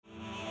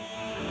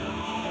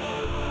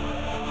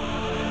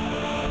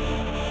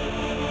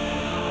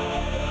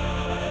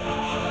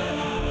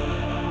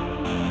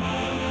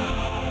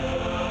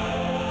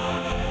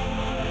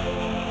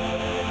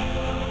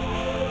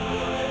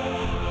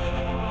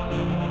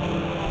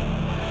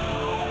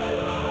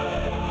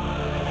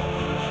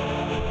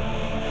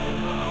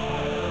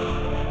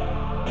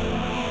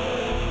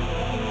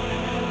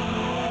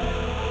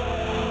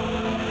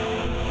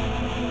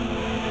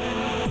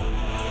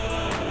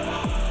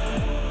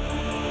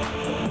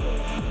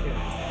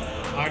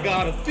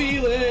got a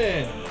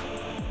feeling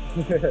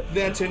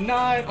that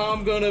tonight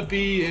I'm gonna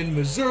be in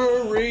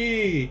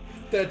Missouri.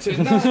 That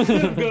tonight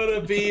I'm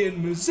gonna be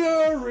in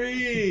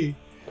Missouri.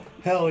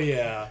 Hell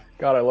yeah.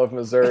 God, I love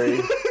Missouri.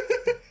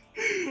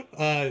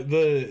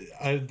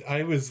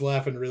 I was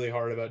laughing really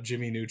hard about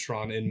Jimmy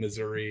Neutron in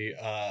Missouri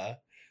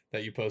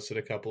that you posted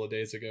a couple of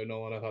days ago,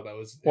 Nolan. I thought that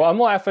was... Well, I'm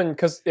laughing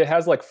because it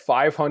has like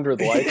 500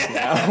 likes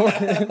now.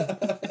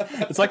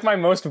 It's like my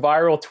most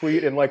viral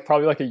tweet in like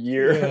probably like a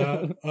year.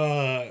 Yeah,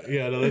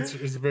 no, it's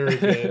very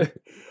good.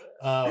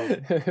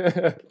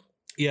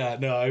 Yeah,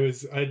 no, I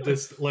was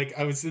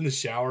in the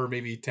shower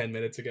maybe 10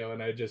 minutes ago,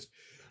 and I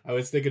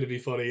was thinking it'd be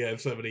funny if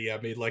somebody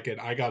made like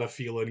an I Got a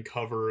Feelin'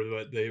 cover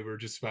that they were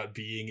just about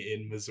being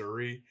in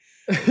Missouri.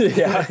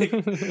 Yeah.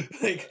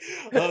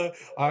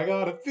 I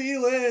got a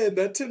feeling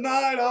that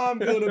tonight I'm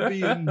gonna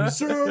be in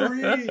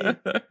Missouri.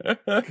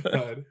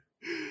 God.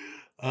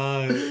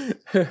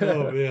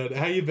 Oh man,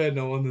 how you been,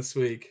 Nolan, this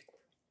week?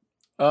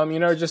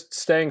 Just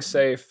staying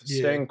safe,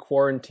 staying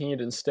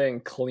quarantined, and staying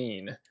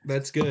clean.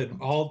 That's good.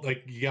 All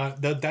like you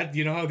got that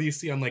you know how you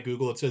see on like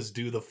Google it says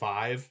do the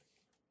 5?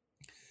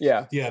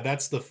 Yeah. Yeah,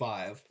 that's the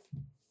 5.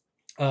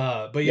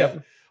 But yeah,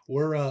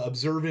 we're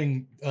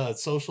observing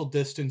social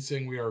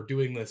distancing. We are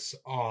doing this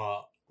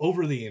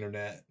over the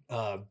internet.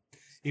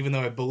 Even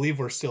though I believe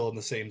we're still in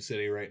the same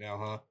city right now,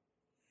 huh?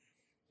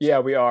 Yeah,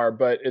 we are,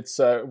 but it's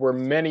we're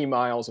many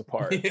miles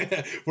apart.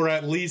 Yeah, we're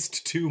at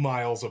least 2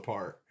 miles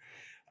apart.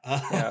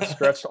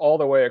 Stretched all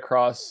the way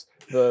across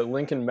the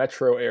Lincoln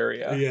metro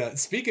area. Yeah,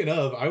 speaking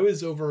of, I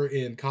was over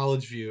in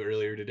College View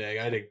earlier today.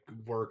 I had to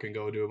work and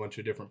go to a bunch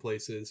of different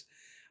places.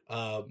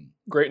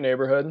 Great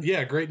neighborhood.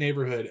 Yeah, great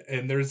neighborhood.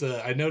 And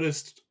I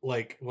noticed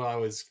like while I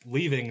was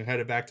leaving and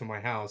headed back to my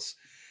house,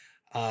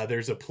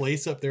 there's a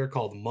place up there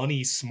called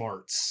Money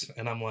Smarts,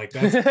 and I'm like,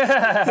 that's like,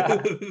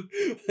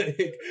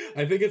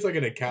 I think it's like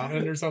an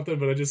accountant or something,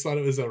 but I just thought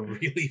it was a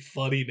really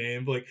funny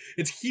name. Like,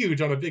 it's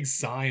huge on a big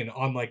sign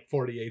on like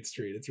 48th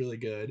Street. It's really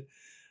good.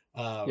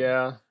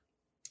 Yeah,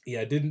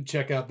 I didn't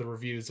check out the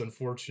reviews,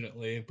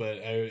 unfortunately, but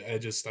I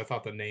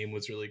thought the name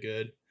was really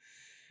good.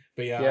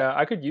 But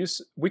yeah,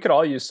 we could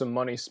all use some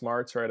Money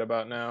Smarts right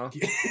about now.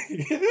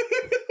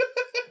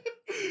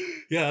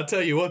 Yeah, I'll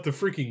tell you what, the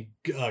freaking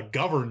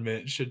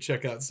government should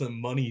check out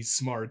some Money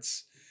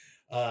Smarts.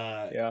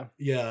 Yeah,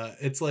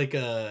 it's like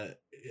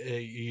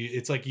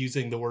it's like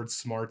using the word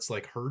smarts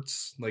like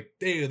hurts, like,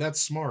 hey,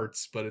 that's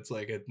smarts, but it's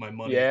like my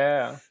money.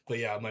 Yeah, but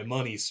yeah, my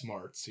money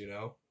smarts,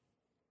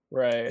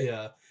 Right.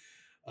 Yeah.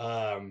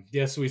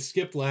 So we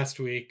skipped last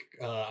week.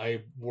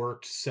 I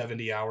worked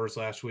 70 hours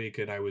last week,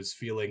 and I was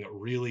feeling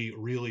really,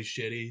 really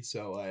shitty,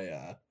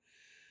 so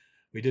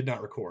we did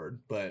not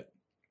record, but.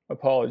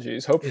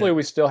 Apologies. Hopefully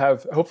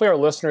hopefully our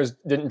listeners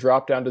didn't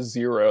drop down to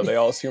 0. They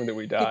all assumed that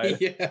we died.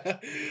 Yeah.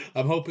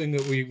 I'm hoping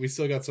that we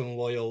still got some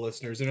loyal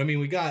listeners. And I mean,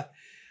 we got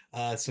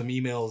some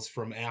emails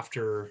from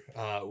after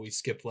we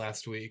skipped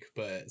last week,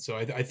 but so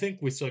I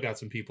think we still got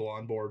some people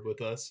on board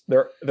with us.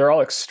 They're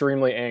all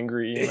extremely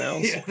angry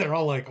emails. Yeah, they're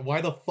all like,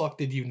 why the fuck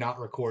did you not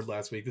record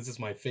last week? This is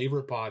my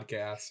favorite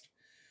podcast.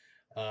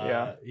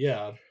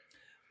 Yeah.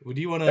 Would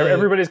you want to...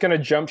 Everybody's going to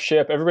jump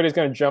ship. Everybody's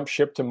going to jump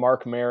ship to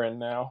Mark Maron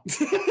now.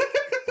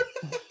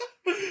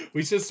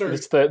 We should start.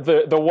 It's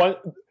the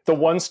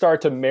 1-star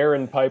to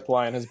Marin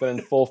pipeline has been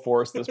in full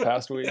force this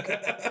past week.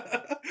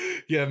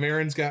 Yeah,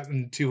 Marin's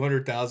gotten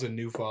 200,000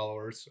 new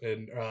followers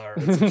and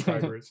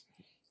subscribers.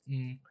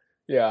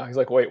 Yeah, he's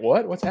like, wait,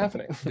 what? What's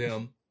happening?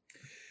 Damn.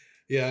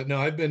 Yeah, no,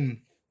 I've been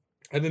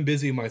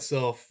busy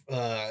myself.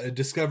 I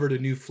discovered a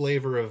new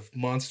flavor of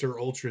Monster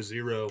Ultra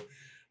Zero.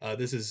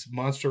 This is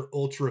Monster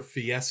Ultra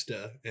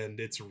Fiesta, and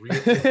it's real.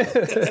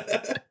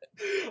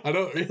 I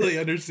don't really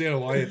understand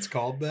why it's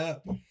called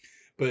that.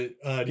 But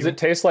does it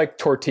taste like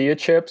tortilla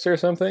chips or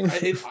something?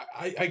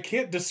 I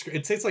can't describe.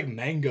 It tastes like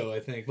mango, I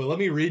think. But let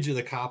me read you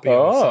the copy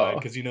on the side,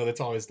 because that's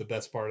always the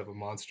best part of a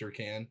Monster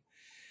can.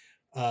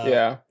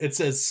 It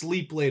says,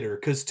 sleep later,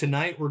 because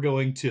tonight we're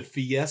going to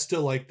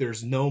fiesta like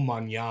there's no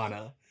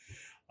mañana.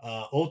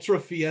 Ultra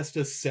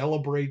Fiesta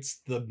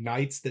celebrates the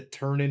nights that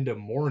turn into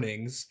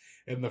mornings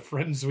and the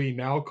friends we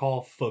now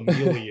call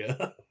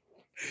familia.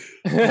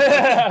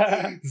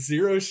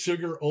 Zero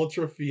sugar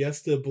Ultra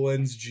Fiesta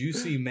blends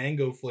juicy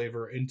mango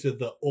flavor into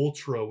the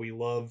ultra we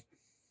love,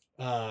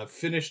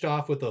 finished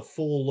off with a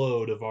full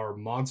load of our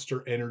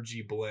Monster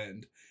Energy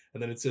blend,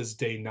 and then it says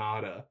de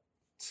nada.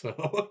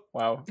 So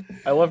wow,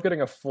 I love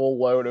getting a full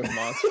load of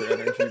Monster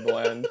Energy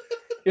blend.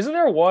 Isn't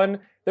there one?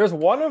 There's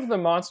one of the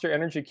Monster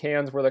Energy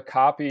cans where the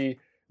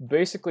copy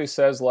basically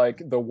says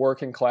like the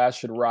working class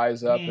should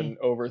rise up and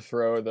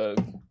overthrow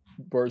the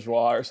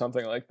bourgeois or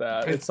something like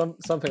that. It's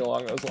something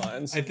along those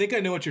lines. I think I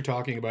know what you're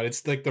talking about.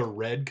 It's like the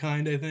red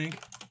kind, I think.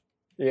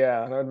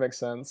 Yeah, that would make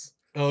sense.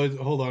 Oh,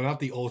 hold on, not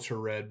the ultra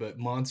red, but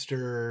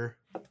Monster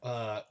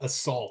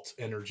Assault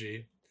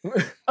Energy.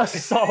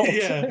 Assault.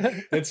 Yeah,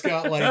 it's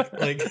got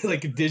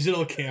like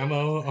digital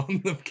camo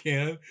on the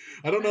can.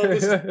 I don't know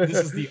if this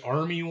is the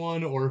army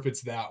one or if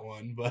it's that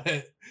one,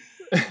 but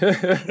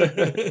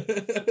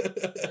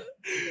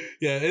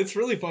Yeah, it's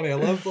really funny. I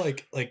love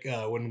like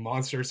when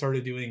Monster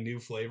started doing new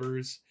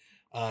flavors,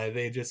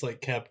 they just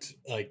like kept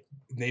like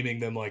naming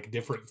them like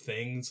different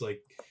things.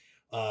 Like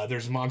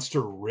there's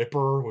Monster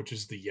Ripper, which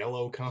is the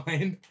yellow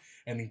kind,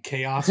 and then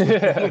Chaos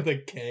with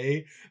a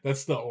K,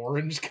 that's the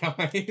orange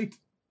kind.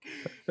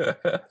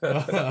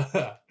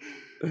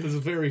 This is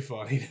very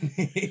funny to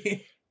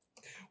me.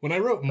 When I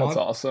wrote That's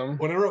awesome.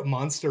 When I wrote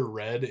Monster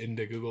Red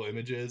into Google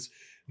Images,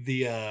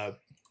 the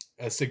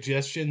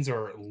suggestions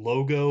are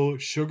logo,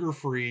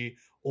 sugar-free,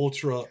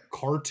 ultra,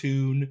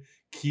 cartoon,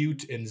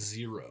 cute, and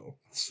zero.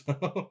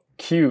 So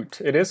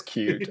Cute. It is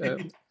cute.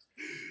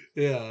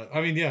 yeah,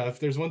 I mean, yeah. If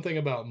there's one thing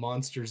about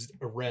Monsters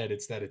Red,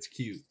 it's that it's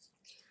cute.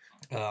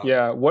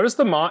 Yeah. What is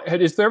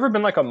has there ever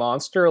been like a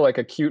monster, like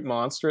a cute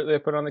monster that they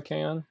put on the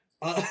can?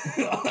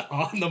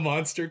 On the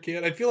Monster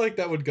can, I feel like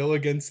that would go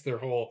against their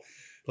whole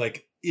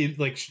like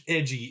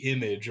edgy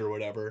image or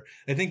whatever.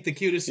 I think the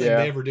cutest thing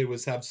they ever did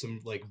was have some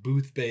like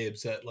booth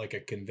babes at like a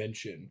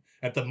convention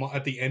at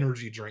the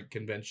energy drink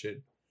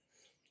convention.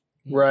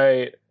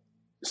 Right.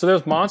 So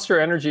there's Monster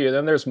Energy, and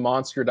then there's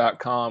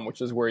Monster.com, which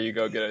is where you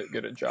go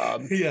get a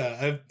job.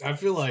 Yeah, I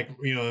feel like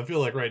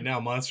right now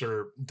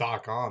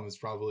Monster.com is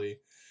probably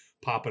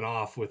popping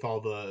off with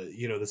all the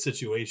the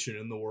situation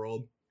in the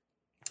world.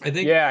 I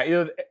think.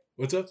 Yeah.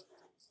 What's up?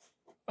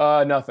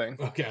 Nothing.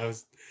 Okay, I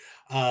was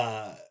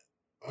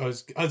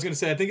gonna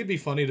say I think it'd be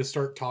funny to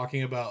start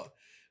talking about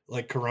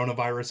like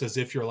coronavirus as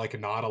if you're like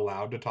not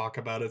allowed to talk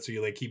about it, so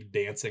you like keep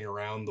dancing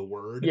around the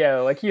word. Yeah,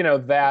 like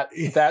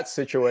that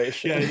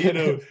situation.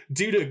 Yeah,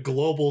 due to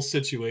global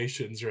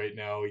situations right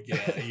now,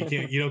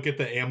 you don't get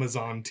the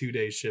Amazon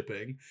 2-day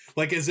shipping.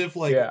 Like as if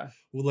like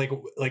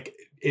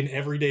in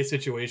everyday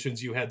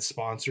situations you had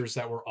sponsors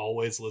that were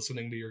always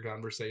listening to your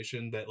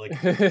conversation that like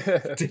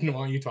didn't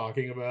want you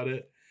talking about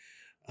it.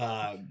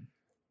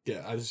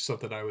 Yeah, I was just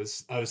something I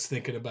was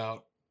thinking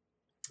about.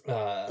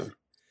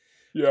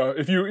 Yeah,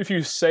 if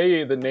you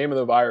say the name of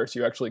the virus,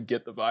 you actually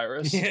get the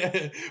virus.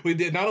 Yeah, we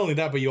did. Not only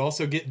that, but you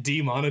also get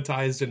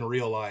demonetized in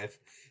real life.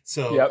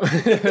 So, yep.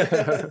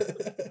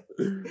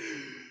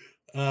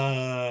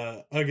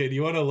 Okay. Do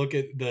you want to look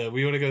at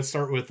we want to go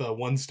start with a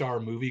 1-star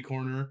movie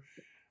corner?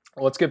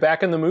 Let's get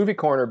back in the movie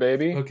corner,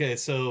 baby. Okay,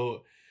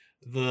 so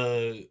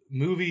the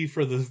movie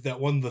for that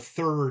won the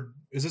third.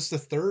 Is this the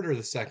third or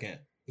the second?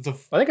 I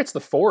think it's the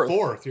fourth.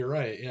 Fourth, you're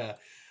right. Yeah.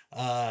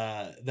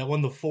 That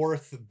won the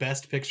fourth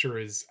best picture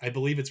is, I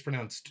believe it's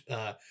pronounced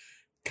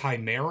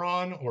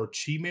Chimeron or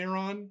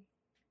Chimeron.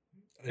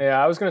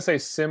 Yeah, I was gonna say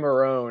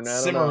Cimarron.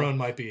 Cimarron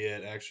might be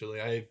it,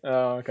 actually.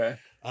 Oh, okay.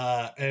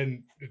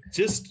 And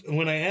just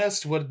when I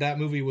asked what that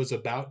movie was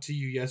about to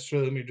you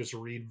yesterday, let me just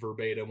read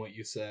verbatim what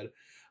you said.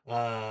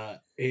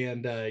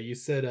 And you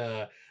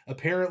said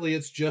apparently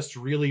it's just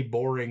really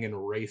boring and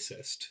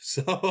racist.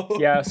 So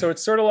yeah, so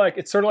it's sort of like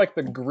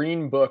the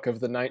Green Book of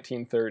the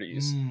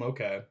 1930s.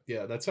 Okay,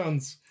 yeah, that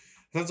sounds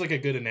like a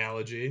good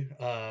analogy.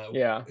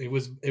 Yeah, it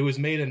was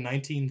made in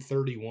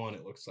 1931.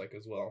 It looks like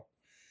as well.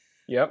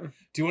 Yep.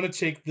 Do you want to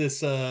take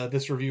this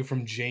review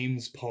from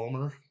James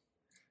Palmer?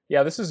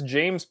 Yeah, this is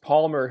James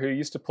Palmer, who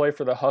used to play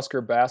for the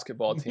Husker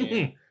basketball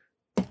team.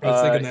 I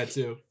was thinking that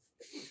too.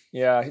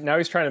 Yeah, now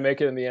he's trying to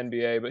make it in the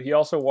NBA, but he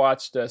also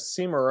watched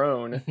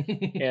Cimarron,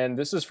 and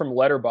this is from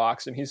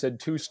Letterboxd, and he said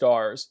 2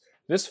 stars.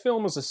 This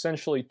film is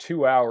essentially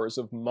 2 hours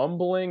of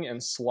mumbling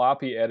and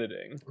sloppy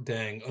editing.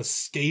 Dang, a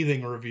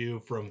scathing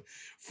review from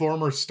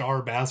former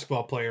star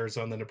basketball players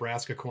on the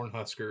Nebraska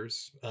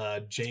Cornhuskers,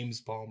 James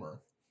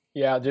Palmer.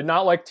 Yeah, did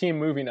not like team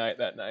movie night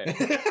that night.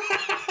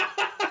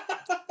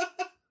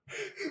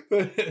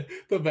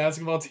 The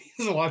basketball team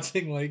is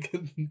watching like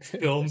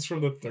films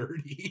from the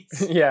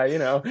 30s. Yeah,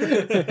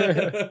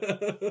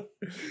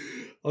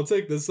 I'll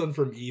take this one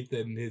from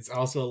Ethan. It's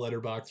also a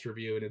Letterboxd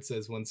review, and it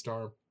says 1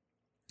 star.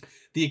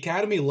 The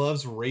Academy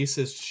loves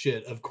racist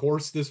shit. Of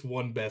course, this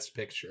won Best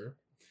Picture.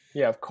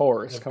 Yeah, of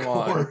course. Come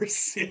on.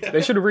 Yeah.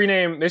 They should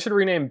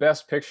rename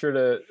Best Picture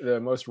to the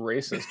most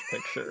racist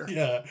picture.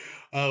 Yeah.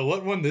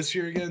 What won this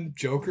year again?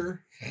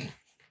 Joker.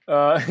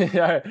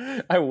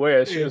 Yeah, I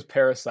wish it was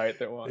Parasite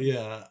that won.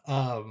 Yeah.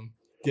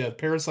 Yeah.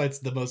 Parasite's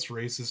the most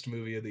racist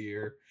movie of the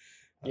year.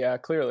 Yeah,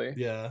 clearly.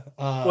 Yeah.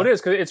 Well, it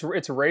is because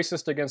it's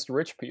racist against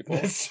rich people.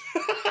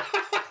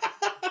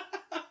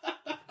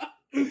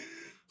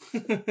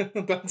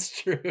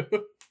 That's true.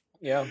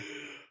 Yeah.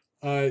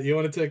 You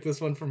want to take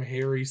this one from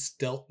Harry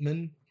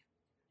Steltman?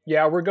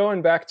 Yeah, we're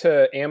going back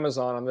to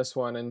Amazon on this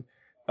one, and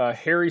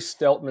Harry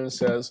Steltman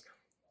says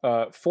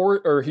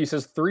he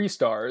says 3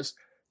 stars.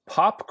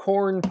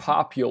 Popcorn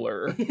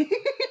popular.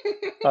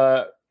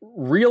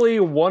 Really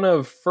one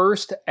of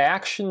first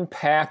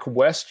action-pack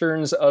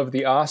westerns of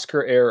the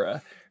Oscar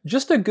era.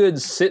 Just a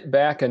good sit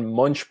back and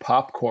munch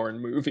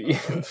popcorn movie.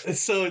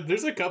 So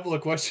there's a couple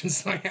of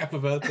questions I have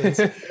about this.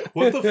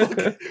 What the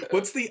fuck?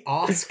 What's the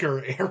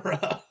Oscar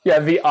era? Yeah,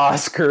 the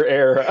Oscar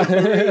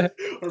era.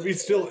 Are we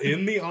still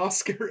in the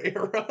Oscar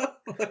era?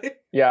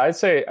 Yeah, I'd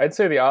say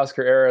the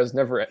Oscar era has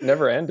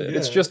never ended. Yeah.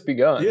 It's just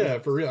begun. Yeah,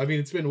 for real. I mean,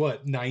 it's been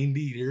what, 90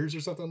 years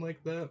or something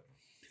like that.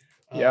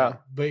 Yeah.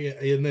 But yeah,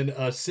 and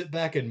then sit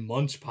back and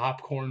munch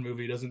popcorn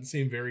movie doesn't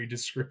seem very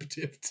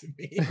descriptive to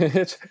me.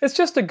 It's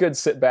just a good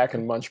sit back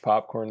and munch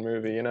popcorn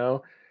movie, you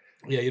know?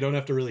 Yeah, you don't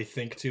have to really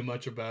think too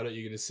much about it.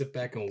 You can just sit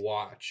back and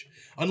watch.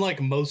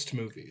 Unlike most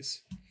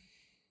movies.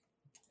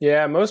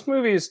 Yeah, most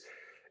movies.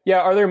 Yeah,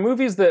 are there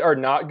movies that are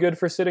not good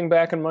for sitting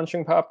back and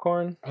munching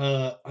popcorn?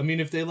 I mean,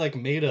 if they like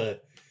made a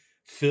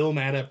film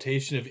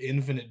adaptation of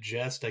Infinite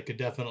Jest, I could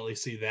definitely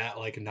see that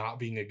like not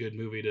being a good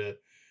movie to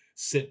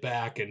sit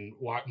back and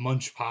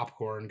munch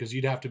popcorn, because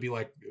you'd have to be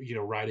like, you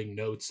know, writing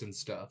notes and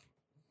stuff.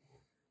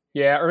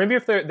 Yeah, or maybe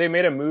if they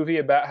made a movie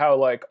about how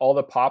like all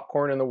the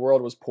popcorn in the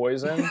world was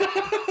poison.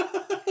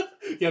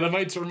 Yeah, that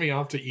might turn me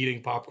off to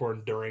eating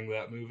popcorn during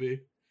that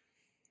movie.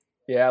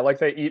 Yeah, like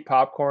they eat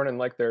popcorn and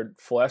like their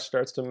flesh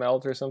starts to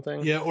melt or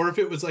something. Yeah, or if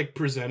it was like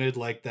presented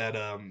like that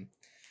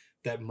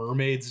that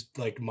mermaids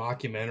like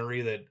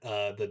mockumentary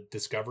that the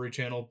Discovery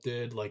Channel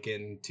did like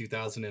in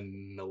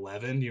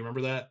 2011. Do you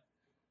remember that?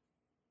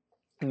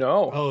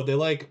 No. Oh, they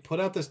like put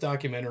out this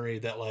documentary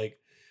that like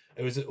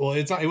it's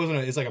like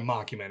a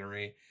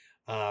mockumentary.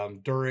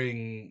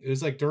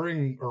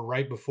 During or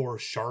right before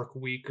Shark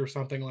Week or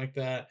something like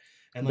that.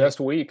 And like, best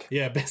week.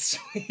 Yeah, best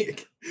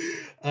week.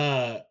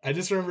 I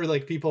just remember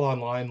like people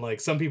online, like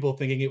some people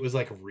thinking it was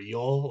like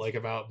real, like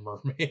about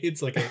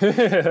mermaids, like,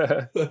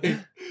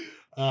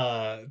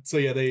 so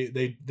yeah,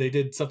 they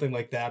did something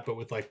like that, but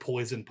with like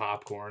poison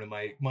popcorn, and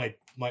might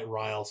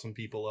rile some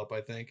people up,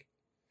 I think.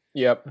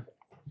 Yep.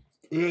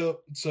 Yeah.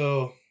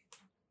 So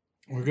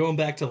we're going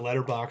back to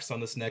Letterboxd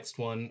on this next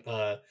one,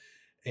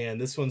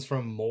 and this one's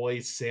from Moy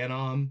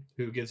Sanom,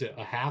 who gives it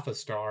a 0.5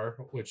 star,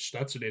 which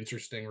that's an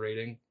interesting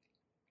rating.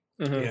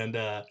 Mm-hmm.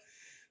 And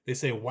they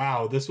say,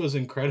 wow, this was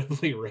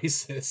incredibly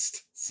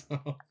racist. So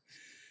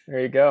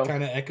there you go.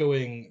 Kind of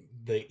echoing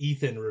the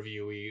Ethan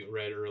review we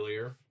read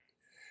earlier.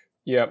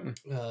 Yep.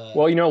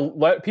 Well, you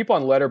know, people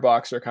on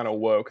Letterboxd are kind of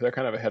woke. They're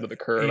kind of ahead of the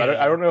curve.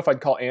 Yeah. I don't know if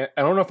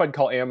I'd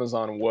call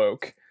Amazon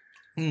woke.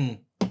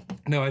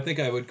 No, I think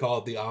I would call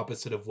it the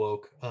opposite of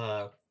woke.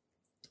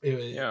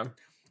 Yeah.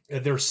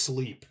 They're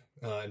sleep,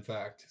 in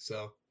fact.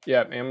 So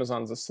yeah,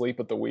 Amazon's asleep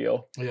at the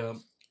wheel. Yeah.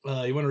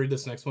 You want to read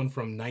this next one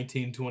from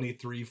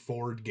 1923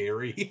 Ford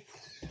Gary?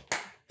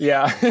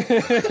 Yeah.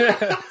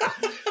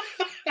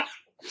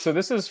 So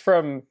this is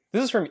from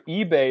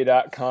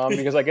eBay.com,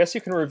 because I guess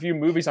you can review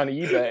movies on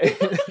eBay.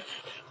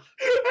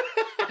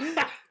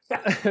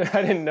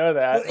 I didn't know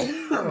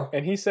that.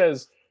 And he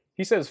says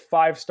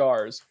 5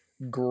 stars.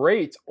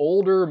 Great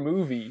older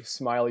movie,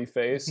 smiley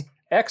face.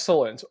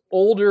 Excellent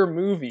older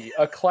movie,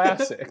 a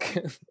classic.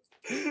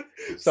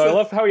 So I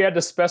love how he had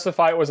to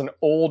specify it was an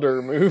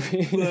older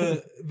movie.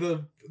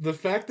 The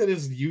fact that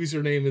his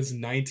username is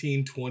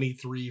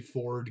 1923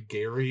 Ford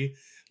Gary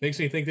makes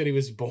me think that he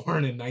was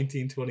born in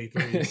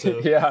 1923. So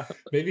yeah,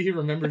 maybe he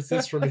remembers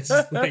this from his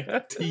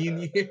like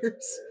teen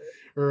years,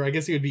 or I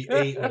guess he would be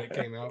 8 when it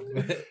came out.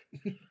 But...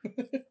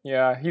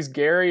 yeah, he's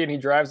Gary and he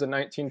drives a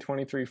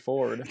 1923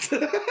 Ford,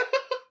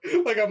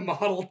 like a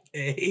Model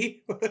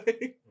A.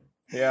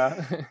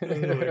 Yeah.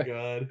 Oh my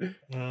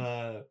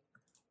god.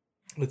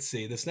 Let's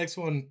see. This next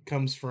one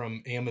comes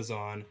from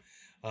Amazon,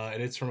 and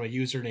it's from a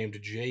user named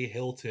Jay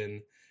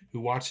Hilton,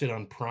 who watched it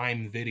on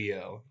Prime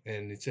Video,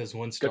 and it says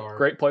 1 star.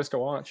 Great place to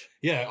watch.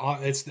 Yeah,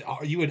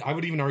 I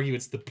would even argue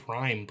it's the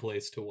prime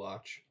place to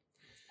watch.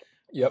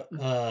 Yep.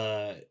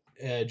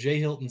 Jay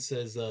Hilton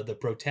says the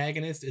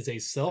protagonist is a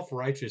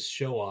self-righteous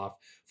show-off,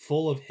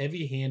 full of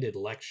heavy-handed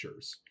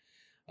lectures.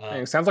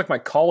 It sounds like my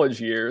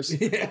college years.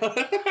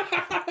 Yeah.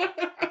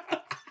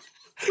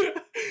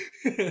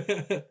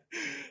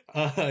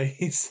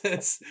 He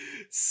says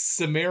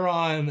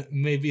Cimarron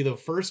may be the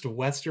first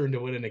Western to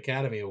win an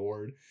Academy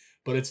Award,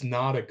 but it's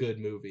not a good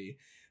movie.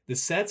 The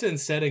sets and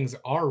settings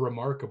are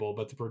remarkable,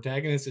 but the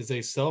protagonist is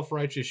a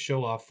self-righteous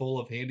show-off full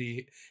of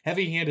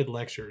heavy-handed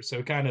lectures.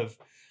 So kind of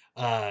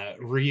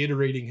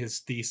reiterating his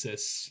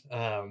thesis.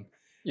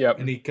 Yep.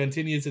 And he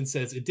continues and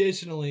says,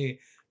 additionally,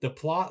 the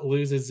plot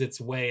loses its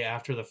way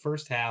after the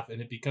first half,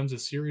 and it becomes a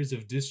series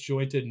of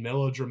disjointed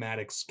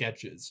melodramatic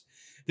sketches.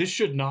 This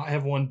should not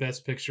have won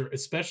Best Picture,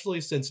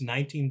 especially since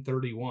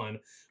 1931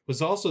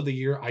 was also the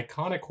year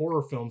iconic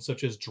horror films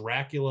such as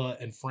Dracula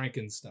and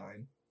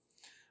Frankenstein.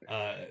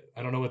 I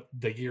don't know what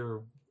the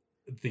year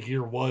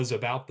was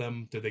about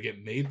them. Did they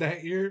get made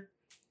that year?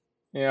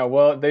 Yeah,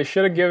 well, they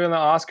should have given the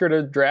Oscar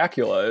to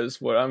Dracula, is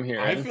what I'm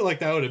hearing. I feel like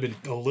that would have been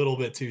a little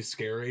bit too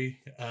scary.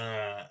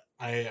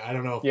 I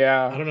don't know.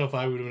 Yeah. I don't know if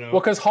I would know.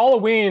 Well, because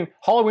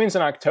Halloween's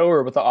in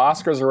October, but the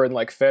Oscars are in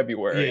like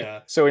February.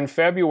 Yeah. So in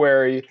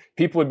February,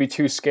 people would be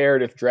too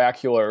scared if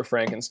Dracula or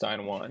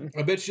Frankenstein won.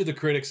 I bet you the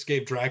critics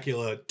gave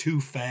Dracula 2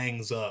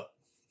 fangs up.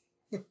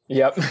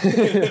 Yep.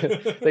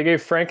 They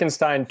gave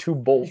Frankenstein 2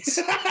 bolts.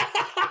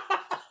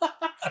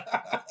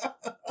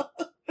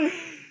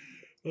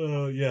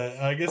 Oh yeah,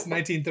 I guess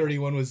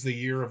 1931 was the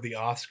year of the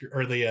Oscar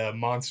or the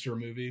monster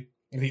movie,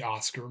 the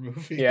Oscar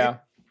movie. Yeah.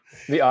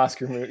 The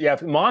Oscar movie. Yeah,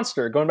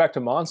 Monster. Going back to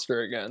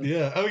Monster again.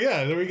 Yeah. Oh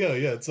yeah, there we go.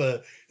 Yeah, it's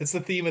the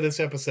theme of this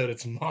episode.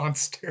 It's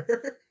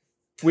Monster.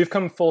 we've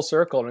come full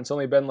circle, and it's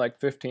only been like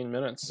 15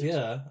 minutes.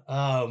 Yeah.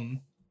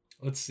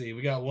 Let's see.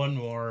 We got one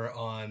more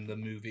on the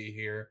movie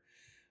here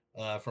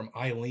from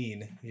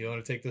Eileen. You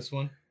want to take this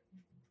one?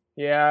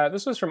 Yeah,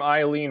 this was from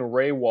Eileen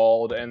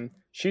Raywald, and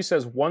she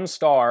says 1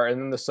 star, and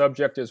then the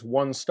subject is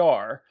 1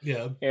 star.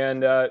 Yeah.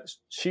 And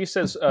she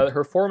says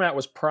her format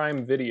was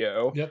Prime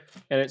Video. Yep.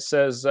 And it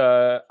says,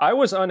 I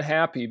was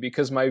unhappy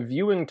because my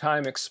viewing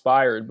time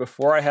expired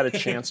before I had a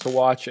chance to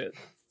watch it.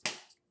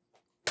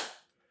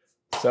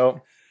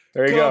 So,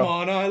 there you go. Come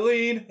on,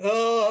 Eileen.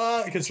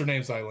 Because her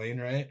name's Eileen,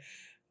 right?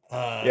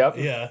 Yep.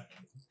 Yeah.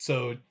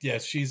 So, yeah,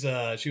 she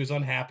was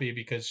unhappy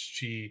because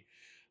she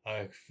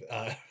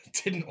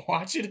didn't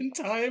watch it in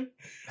time.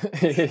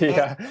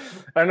 Yeah.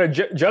 I don't know.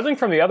 Judging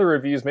from the other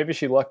reviews, maybe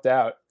she lucked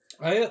out.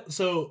 I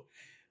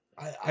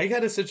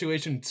had a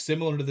situation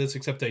similar to this,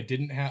 except I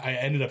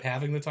ended up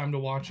having the time to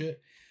watch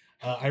it.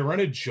 I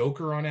rented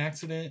Joker on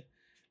accident,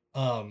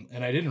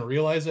 and I didn't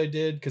realize I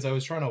did because I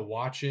was trying to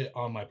watch it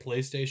on my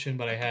PlayStation,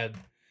 but I had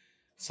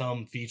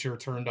some feature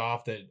turned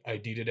off that I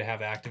needed to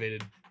have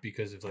activated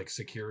because of like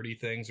security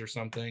things or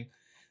something.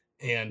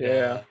 And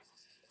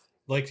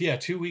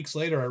 2 weeks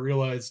later, I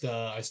realized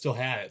I still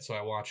had it, so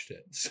I watched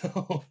it.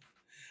 So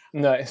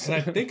nice. And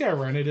I think I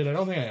rented it. I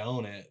don't think I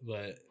own it,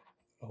 but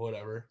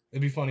whatever.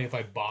 It'd be funny if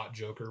I bought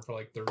Joker for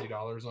like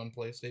 $30 on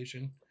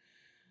PlayStation.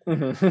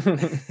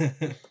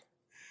 Mm-hmm.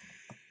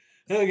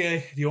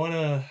 Okay, do you want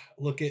to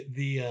look at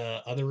the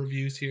other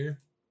reviews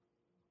here?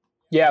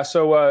 Yeah,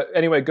 so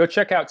anyway, go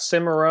check out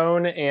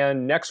Cimarron,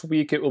 and next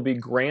week it will be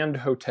Grand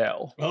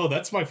Hotel. Oh,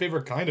 that's my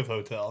favorite kind of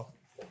hotel.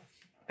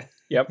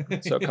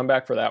 Yep, so come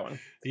back for that one.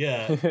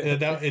 Yeah,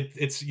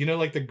 it's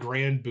like the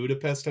Grand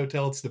Budapest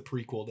Hotel, it's the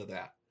prequel to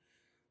that.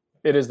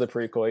 It is the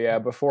prequel, yeah,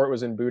 before it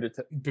was in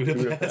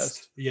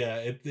Budapest.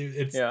 Yeah,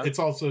 it's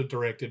also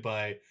directed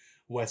by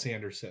Wes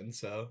Anderson,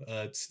 so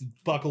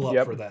buckle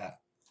up for that.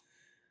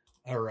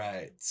 All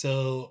right,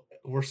 so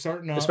we're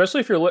starting off. Especially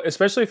if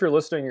you're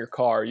listening in your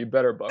car, you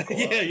better buckle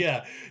up.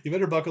 Yeah, you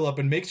better buckle up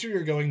and make sure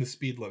you're going the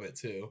speed limit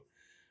too.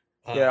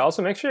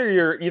 Also make sure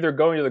you're either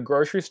going to the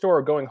grocery store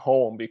or going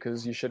home,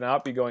 because you should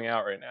not be going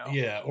out right now.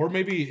 Yeah, or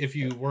maybe if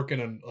you work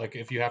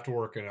if you have to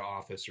work in an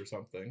office or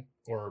something,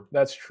 or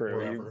that's true.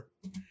 Wherever.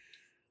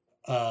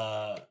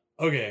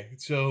 Okay,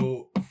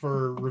 so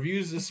for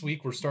reviews this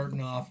week, we're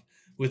starting off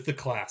with the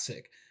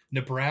classic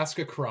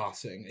Nebraska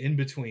Crossing, in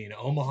between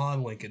Omaha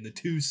and Lincoln, the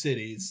twin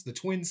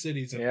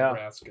cities of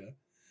Nebraska.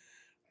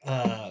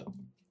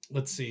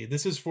 Let's see.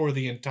 This is for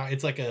the entire.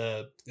 It's like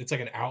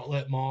an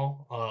outlet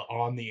mall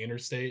on the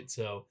interstate.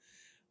 So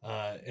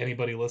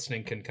anybody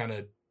listening can kind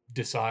of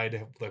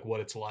decide like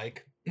what it's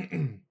like.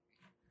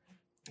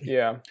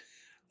 Yeah.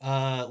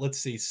 Let's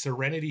see.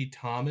 Serenity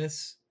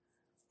Thomas.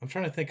 I'm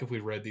trying to think if we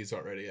read these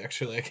already.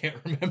 Actually, I can't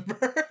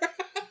remember.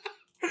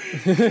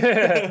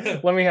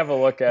 Let me have a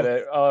look at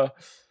it.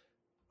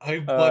 I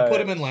put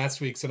them in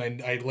last week's, and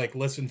I like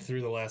listened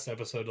through the last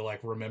episode to like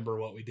remember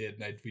what we did,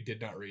 and we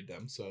did not read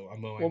them. So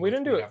I'm going. Well, we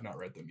have not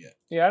read them yet.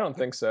 Yeah, I don't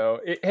think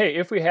so. Hey,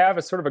 if we have,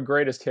 it's sort of a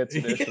greatest hits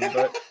edition,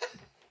 but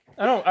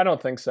I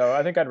don't think so.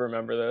 I think I'd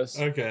remember this.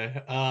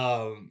 Okay.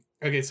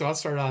 Okay. So I'll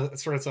start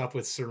us off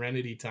with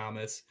Serenity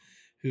Thomas,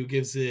 who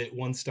gives it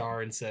 1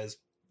 star and says,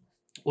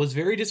 "Was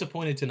very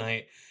disappointed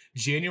tonight,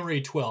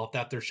 January 12th,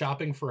 after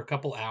shopping for a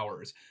couple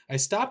hours. I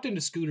stopped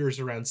into Scooters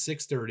around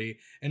 6:30,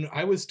 and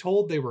I was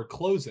told they were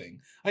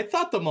closing. I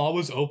thought the mall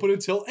was open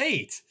until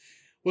 8.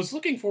 Was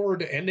looking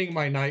forward to ending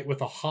my night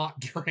with a hot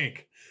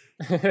drink.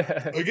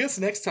 I guess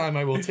next time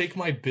I will take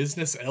my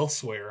business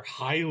elsewhere.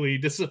 Highly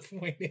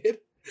disappointed."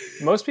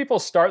 Most people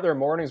start their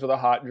mornings with a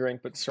hot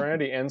drink, but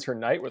Serenity ends her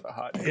night with a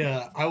hot drink.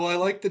 Yeah, I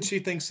like that she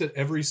thinks that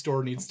every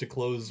store needs to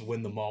close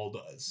when the mall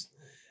does.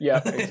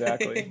 Yeah,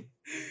 exactly.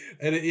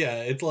 And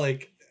it's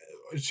like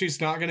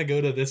she's not going to go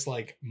to this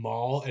like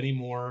mall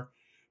anymore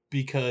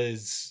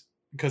because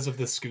of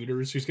the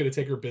scooters. She's going to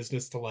take her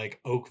business to like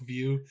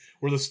Oakview,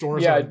 where the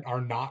stores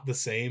are not the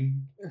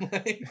same.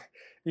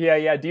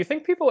 Yeah. Do you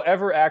think people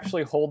ever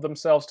actually hold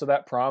themselves to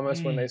that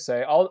promise when they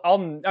say,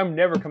 I'm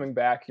never coming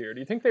back here? Do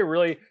you think they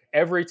really,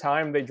 every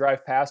time they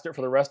drive past it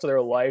for the rest of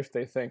their life,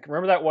 they think,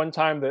 remember that one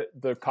time that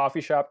the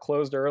coffee shop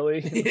closed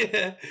early?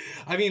 Yeah.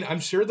 I mean, I'm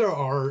sure there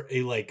are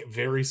a like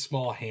very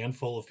small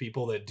handful of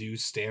people that do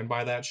stand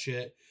by that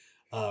shit.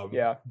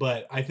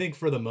 But I think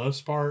for the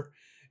most part,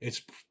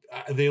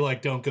 they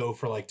like don't go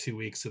for like 2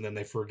 weeks and then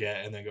they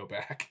forget and then go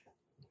back.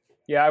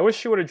 Yeah, I wish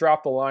she would have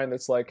dropped the line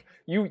that's like,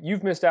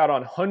 you've missed out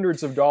on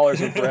hundreds of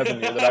dollars of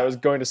revenue that I was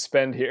going to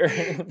spend here.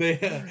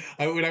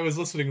 When I was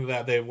listening to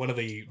that, one of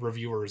the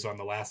reviewers on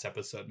the last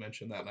episode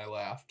mentioned that, and I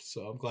laughed.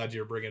 So I'm glad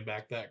you're bringing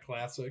back that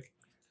classic.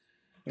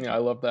 Yeah, I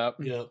love that.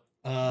 Yep.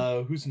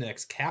 Who's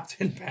next?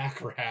 Captain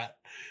Packrat.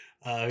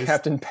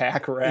 Captain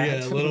Packrat.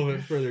 Yeah, a little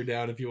bit further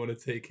down if you want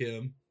to take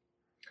him.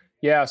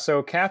 Yeah,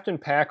 so Captain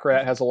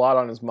Packrat has a lot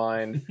on his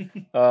mind.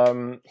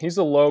 They're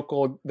a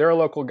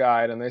local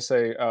guide, and they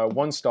say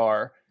 1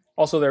 star.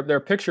 Also, their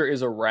picture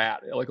is a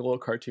rat, like a little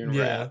cartoon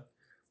rat.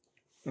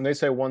 And they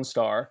say 1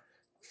 star.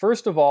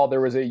 First of all,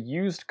 there was a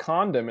used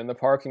condom in the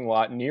parking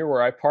lot near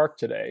where I parked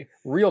today.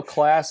 Real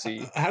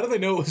classy. How do they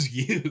know it was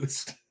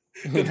used?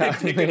 Did they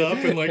pick it up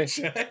and like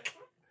check?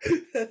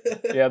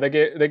 Yeah, they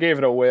gave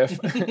it a whiff.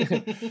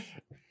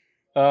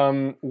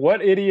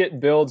 What idiot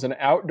builds an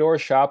outdoor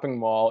shopping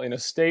mall in a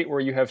state where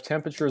you have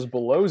temperatures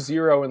below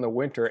 0 in the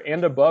winter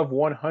and above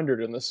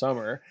 100 in the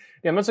summer?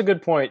 Yeah, that's a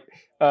good point.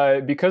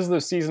 Because the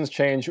seasons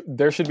change,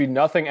 there should be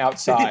nothing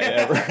outside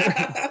ever.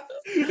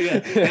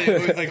 Yeah,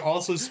 and, like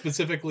also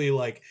specifically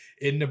like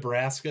in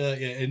Nebraska,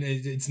 and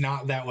it's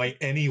not that way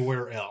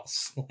anywhere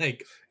else.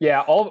 Like,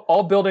 yeah,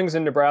 all buildings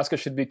in Nebraska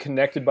should be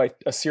connected by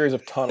a series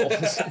of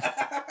tunnels.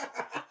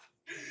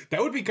 That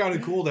would be kind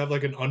of cool to have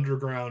like an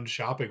underground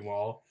shopping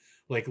mall,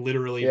 like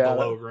literally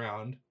below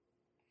ground.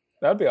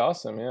 That'd be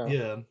awesome.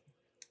 Yeah.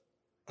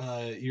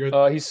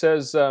 He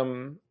says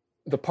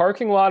the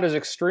parking lot is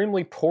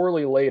extremely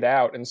poorly laid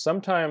out, and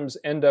sometimes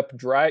end up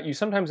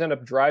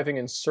driving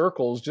in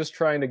circles just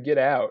trying to get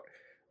out.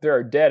 There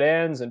are dead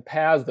ends and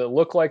paths that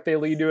look like they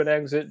lead to an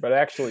exit, but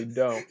actually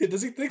don't.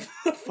 Does he think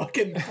the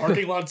fucking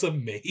parking lot's a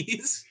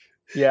maze?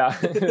 Yeah.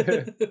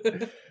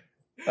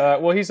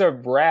 Well, he's a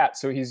rat,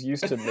 so he's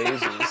used to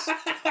mazes.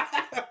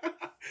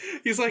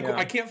 He's like,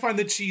 I can't find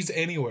the cheese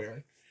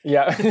anywhere.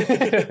 Yeah.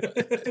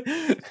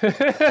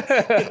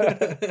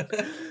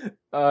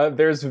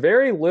 There's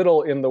very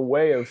little in the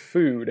way of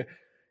food,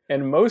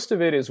 and most of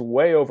it is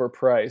way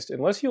overpriced,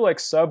 unless you like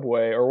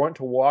Subway or want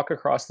to walk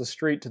across the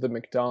street to the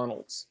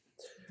McDonald's.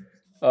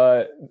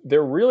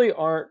 There really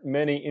aren't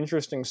many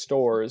interesting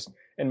stores,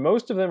 and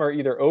most of them are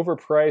either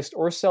overpriced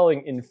or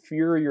selling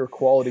inferior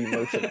quality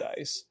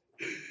merchandise.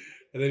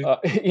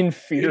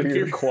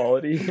 Inferior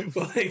quality.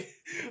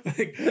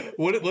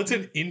 What's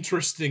an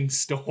interesting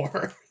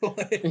store? I'm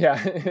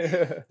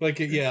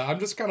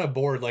just kind of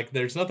bored. Like,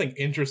 there's nothing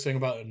interesting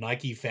about a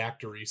Nike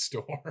factory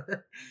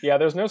store. Yeah,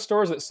 there's no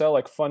stores that sell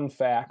like fun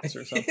facts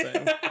or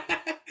something.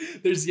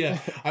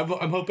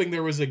 I'm hoping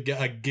there was a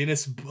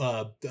Guinness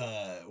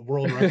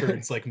World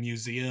Records like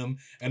museum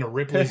and a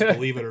Ripley's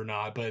Believe It or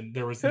Not, but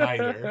there was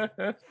neither.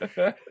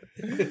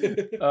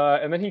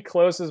 And then he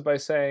closes by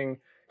saying,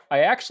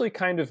 I actually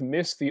kind of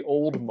miss the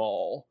old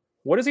mall.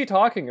 What is he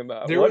talking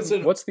about? What's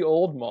the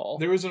old mall?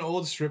 There was an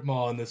old strip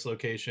mall in this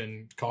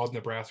location called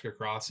Nebraska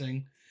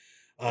Crossing.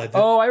 I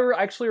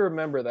actually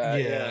remember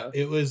that. Yeah,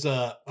 it was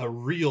a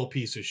real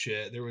piece of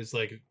shit. It was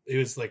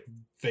like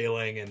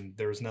failing, and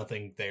there was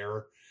nothing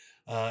there,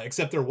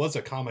 except there was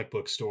a comic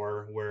book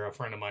store where a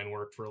friend of mine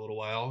worked for a little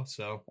while.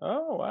 So.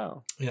 Oh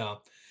wow. Yeah.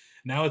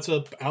 Now it's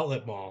a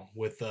outlet mall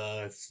with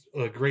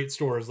great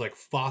stores like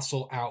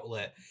Fossil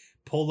Outlet,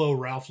 Polo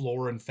Ralph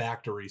Lauren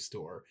Factory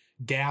Store,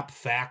 Gap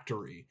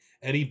Factory,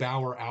 Eddie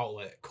Bauer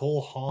Outlet,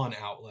 Cole Haan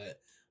Outlet,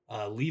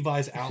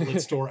 Levi's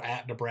Outlet Store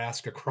at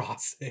Nebraska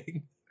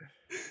Crossing.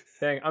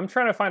 Dang, I'm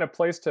trying to find a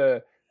place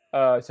to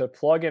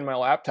plug in my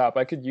laptop.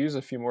 I could use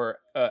a few more.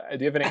 Do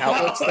you have any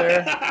outlets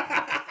there?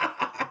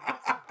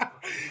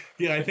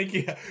 Yeah, I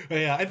think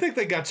I think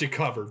they got you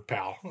covered,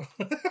 pal.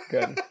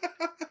 Good.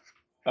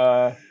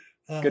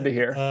 Good to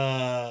hear.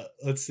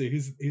 Let's see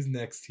who's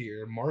next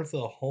here.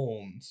 Martha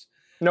Holmes.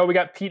 No, we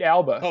got Pete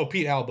Alba. Oh,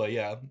 Pete Alba,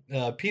 yeah.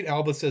 Pete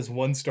Alba says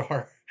 1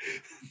 star.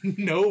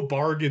 No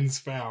bargains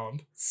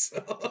found.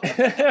 So.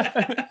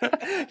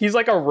 He's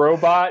like a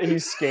robot. He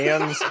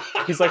scans.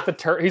 He's like the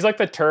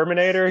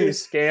Terminator. He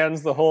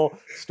scans the whole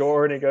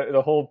store and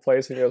the whole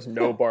place, and he goes,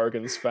 "No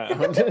bargains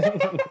found."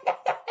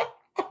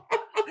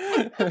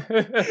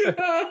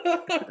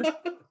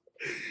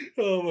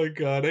 Oh my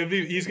god!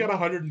 He's got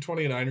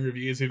 129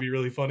 reviews. It'd be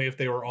really funny if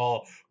they were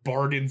all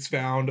bargains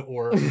found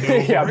or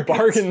no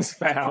bargains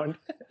found.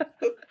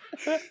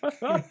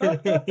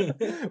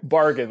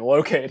 Bargain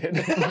located.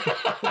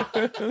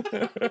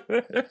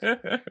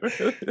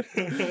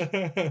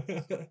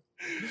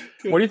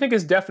 What do you think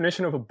his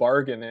definition of a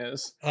bargain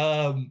is?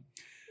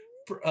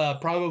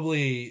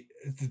 Probably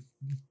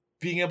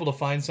being able to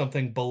find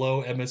something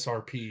below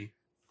MSRP.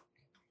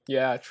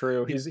 Yeah,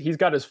 true. He's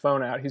got his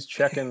phone out. He's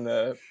checking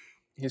the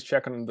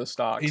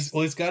stocks.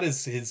 He's got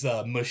his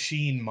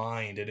machine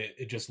mind, and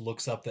it just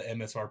looks up the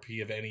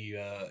MSRP of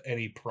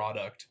any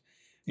product.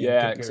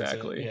 Yeah,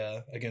 exactly.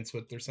 Against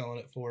what they're selling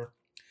it for.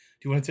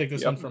 Do you want to take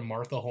this one from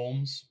Martha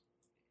Holmes?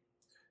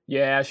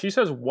 Yeah, she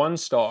says 1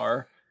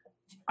 star.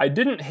 I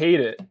didn't hate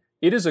it.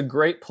 It is a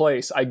great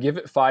place. I give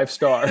it 5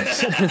 stars.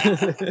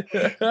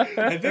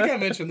 I think I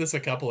mentioned this a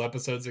couple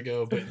episodes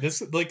ago, but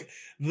this, like,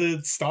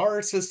 the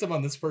star system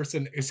on this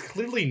person is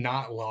clearly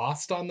not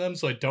lost on them,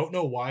 so I don't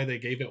know why they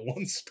gave it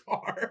 1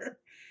 star.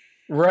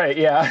 Right,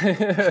 yeah.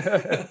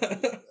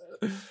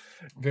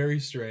 Very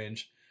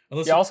strange.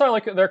 Also, I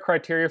like their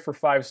criteria for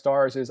 5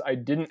 stars is I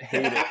didn't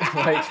hate it.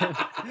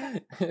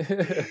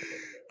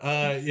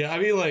 I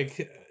mean,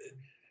 like,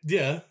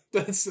 yeah,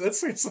 that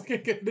seems like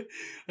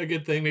a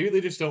good thing. Maybe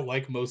they just don't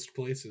like most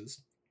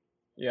places.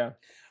 Yeah.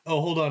 Oh,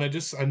 hold on.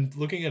 I'm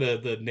looking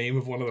at the name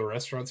of one of the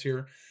restaurants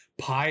here.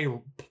 Pyocracy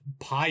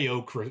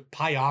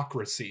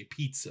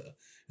Pizza.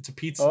 It's a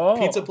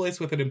pizza place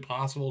with an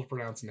impossible to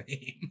pronounce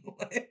name.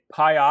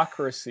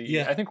 piocracy.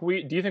 Yeah.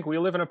 Do you think we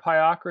live in a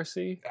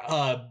piocracy?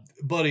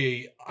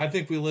 Buddy, I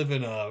think we live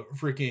in a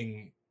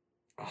freaking,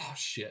 oh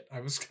shit.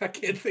 I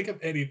can't think of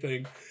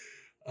anything.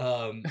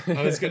 I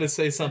was going to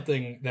say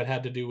something that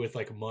had to do with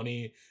like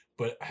money,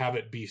 but have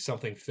it be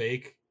something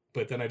fake.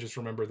 But then I just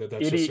remembered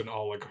that's just an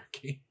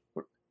oligarchy.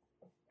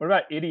 What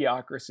about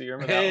idiocracy?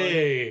 Remember that one?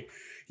 Hey,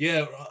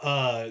 yeah.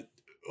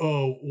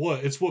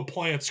 It's what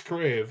plants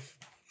crave.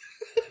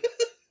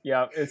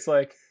 Yeah, it's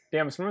like,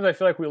 damn, sometimes I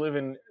feel like we live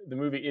in the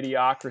movie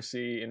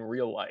Idiocracy in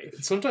real life.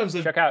 Sometimes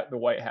check out the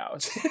White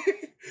House.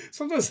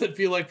 Sometimes I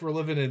feel like we're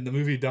living in the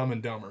movie Dumb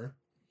and Dumber.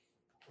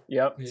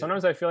 Yep. Yeah.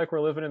 Sometimes I feel like we're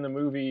living in the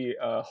movie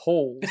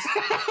Holes.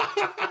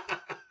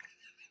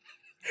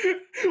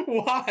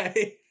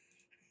 Why?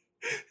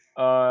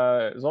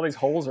 There's all these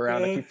holes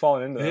around. I keep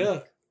falling into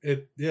them.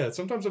 Yeah.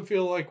 Sometimes I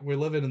feel like we're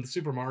living in the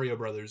Super Mario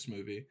Brothers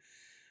movie.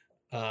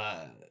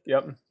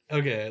 Yep.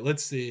 Okay,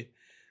 let's see.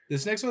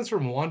 This next one's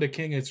from Wanda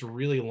King. It's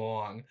really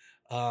long.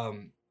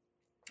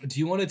 Do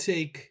you want to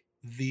take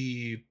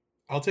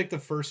I'll take the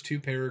first two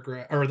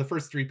paragraphs, or the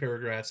first three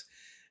paragraphs,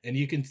 and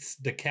you can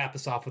cap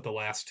us off with the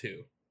last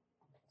two.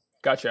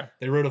 Gotcha.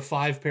 They wrote a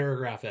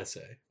 5-paragraph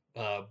essay,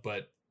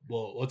 but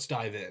let's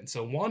dive in.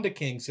 So Wanda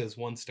King says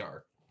 1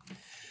 star.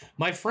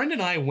 My friend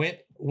and I went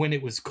when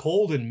it was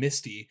cold and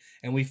misty,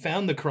 and we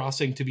found the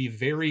crossing to be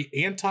very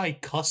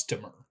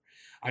anti-customer.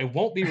 I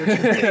won't be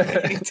returning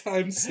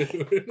anytime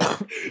soon.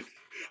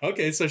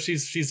 Okay, so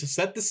she's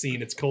set the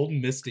scene. It's cold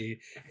and misty,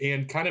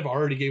 and kind of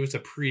already gave us a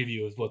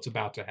preview of what's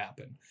about to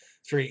happen.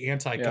 It's very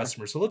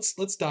anti-customer. Yeah. So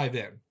let's dive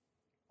in.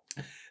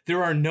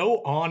 There are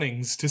no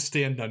awnings to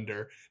stand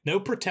under,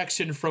 no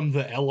protection from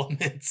the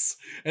elements,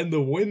 and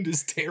the wind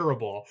is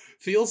terrible.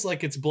 Feels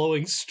like it's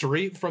blowing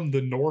straight from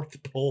the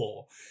North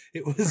Pole.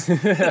 It was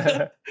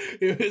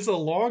a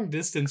long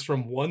distance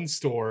from one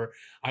store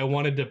I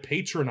wanted to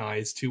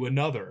patronize to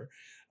another.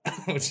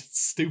 Which is a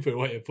stupid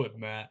way of putting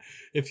that.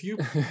 If you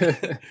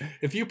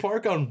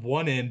park on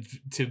one end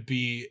to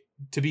be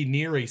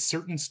near a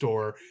certain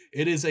store,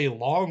 it is a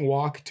long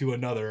walk to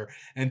another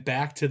and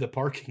back to the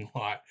parking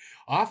lot,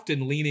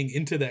 often leaning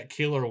into that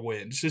killer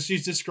wind. So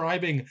she's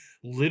describing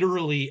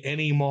literally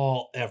any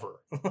mall ever.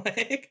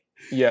 Like,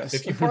 yes.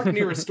 If you park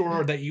near a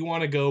store that you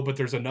want to go, but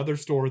there's another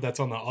store that's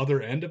on the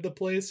other end of the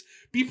place,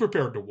 be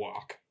prepared to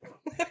walk.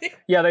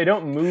 Yeah, they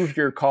don't move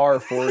your car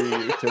for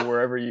you to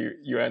wherever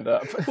you end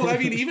up. Well, I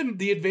mean, even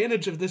the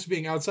advantage of this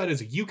being outside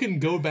is you can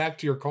go back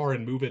to your car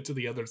and move it to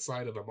the other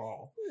side of the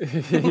mall.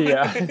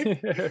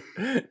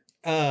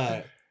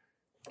 Yeah.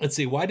 Let's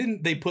see. Why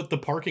didn't they put the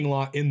parking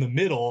lot in the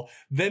middle?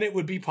 Then it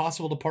would be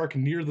possible to park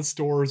near the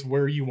stores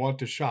where you want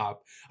to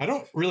shop. I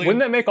don't really...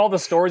 Wouldn't that make all the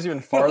stores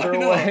even farther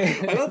away?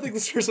 I don't think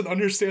this person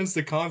understands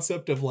the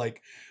concept of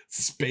like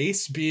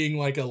space being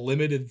like a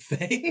limited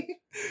thing.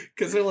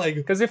 Because they're like...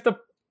 Because if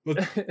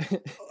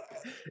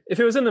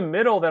it was in the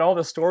middle, then all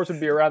the stores would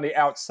be around the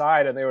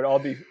outside and they would all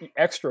be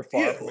extra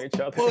far from each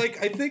other. Well,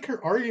 like, I think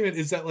her argument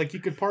is that like you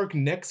could park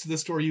next to the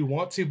store you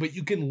want to, but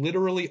you can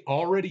literally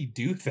already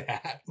do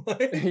that.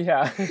 Like,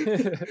 yeah.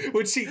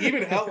 Which she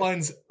even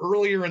outlines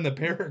earlier in the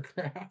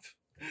paragraph.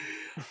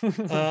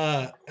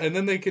 And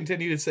then they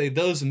continue to say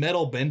those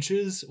metal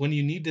benches, when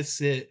you need to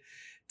sit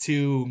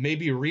to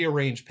maybe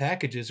rearrange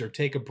packages or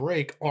take a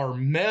break, are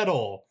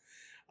metal.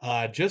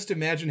 Just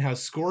imagine how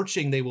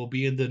scorching they will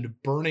be in the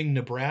burning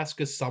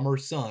Nebraska summer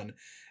sun,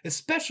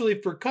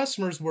 especially for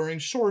customers wearing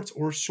shorts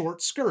or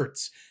short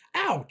skirts.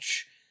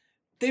 Ouch!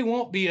 They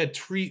won't be a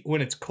treat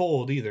when it's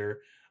cold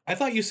either. I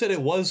thought you said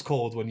it was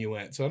cold when you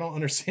went, so I don't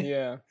understand.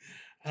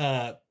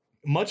 Yeah.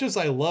 Much as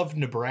I love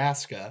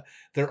Nebraska,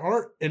 there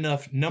aren't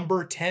enough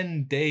number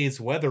 10 days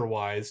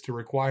weather-wise to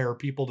require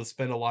people to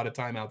spend a lot of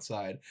time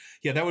outside.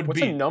 Yeah, that would What's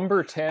be... a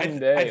number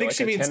 10 day? I think like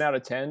she means 10 out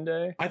of 10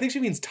 day? I think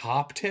she means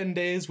top 10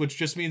 days, which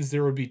just means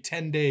there would be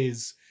 10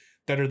 days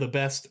that are the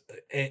best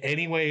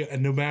anyway,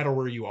 and no matter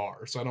where you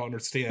are. So I don't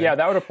understand. Yeah,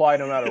 that would apply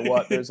no matter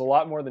what. There's a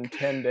lot more than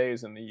 10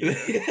 days in the year.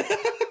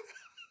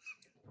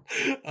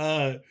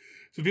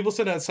 So people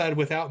sit outside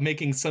without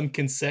making some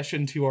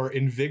concession to our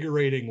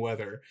invigorating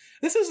weather.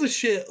 This is the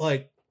shit,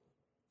 like,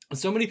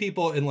 so many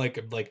people in like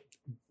the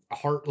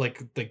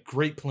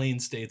Great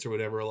Plains states or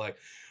whatever are like,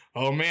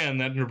 oh man,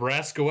 that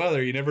Nebraska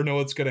weather, you never know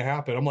what's going to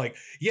happen. I'm like,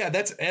 yeah,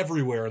 that's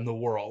everywhere in the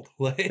world.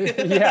 Like,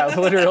 yeah,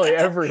 literally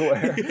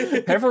everywhere.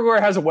 Everywhere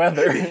has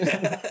weather.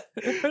 Yeah.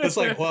 It's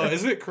like, well,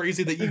 isn't it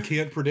crazy that you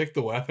can't predict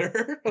the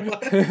weather?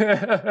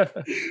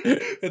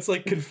 It's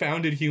like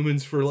confounded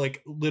humans for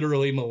like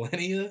literally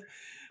millennia.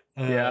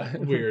 Yeah.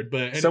 Weird,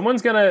 but there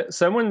needs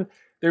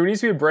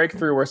to be a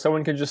breakthrough where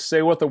someone can just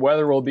say what the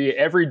weather will be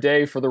every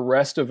day for the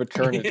rest of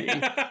eternity.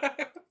 Yeah.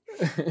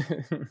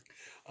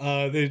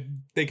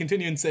 They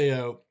continue and say,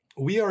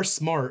 we are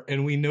smart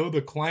and we know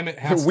the climate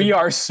has we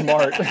are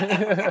smart. And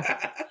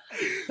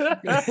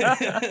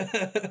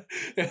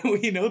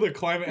we know the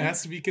climate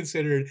has to be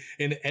considered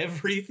in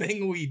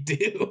everything we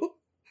do.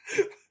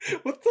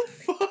 What the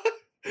fuck?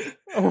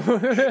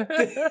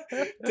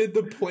 Did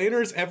the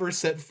planners ever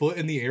set foot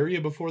in the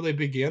area before they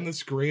began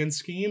this grand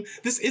scheme?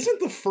 This isn't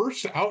the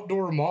first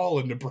outdoor mall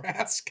in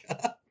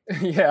Nebraska.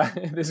 Yeah,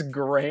 this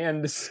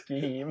grand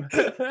scheme.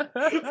 You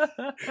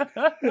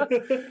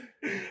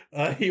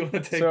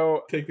want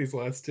to take these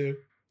last two?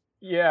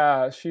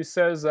 Yeah, she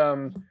says,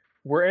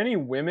 were any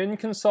women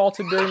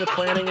consulted during the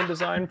planning and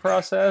design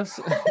process?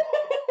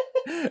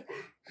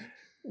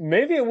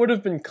 Maybe it would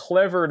have been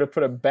clever to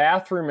put a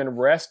bathroom and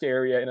rest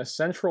area in a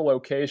central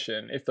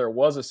location if there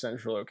was a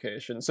central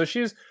location. So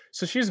she's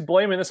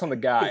blaming this on the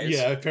guys.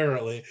 Yeah,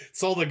 apparently.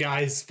 It's all the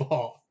guys'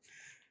 fault.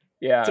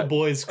 Yeah. It's a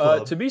boys'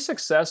 club. To be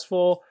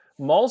successful,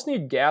 malls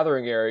need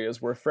gathering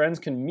areas where friends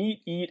can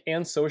meet, eat,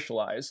 and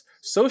socialize.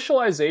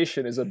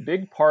 Socialization is a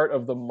big part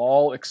of the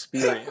mall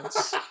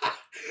experience.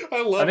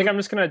 I think I'm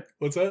just going to...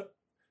 What's that?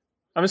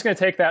 I'm just going to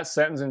take that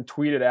sentence and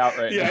tweet it out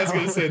right now. Yeah, I was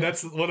going to say,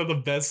 that's one of the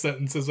best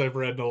sentences I've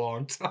read in a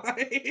long time.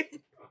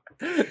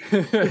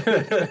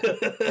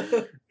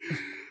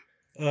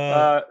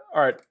 All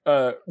right.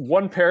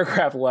 One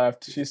paragraph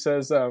left. She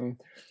says,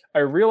 I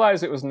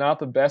realize it was not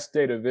the best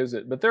day to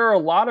visit, but there are a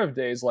lot of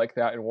days like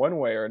that in one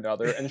way or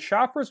another, and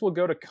shoppers will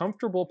go to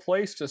comfortable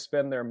place to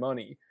spend their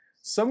money.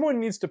 Someone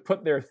needs to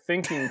put their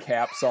thinking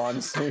caps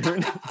on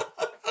soon.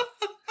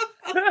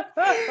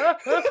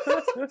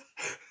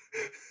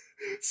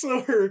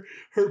 So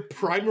her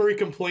primary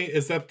complaint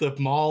is that the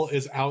mall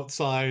is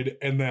outside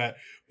and that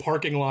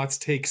parking lots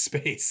take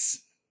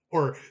space.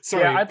 Or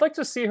sorry, yeah, I'd like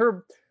to see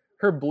her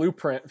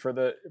blueprint for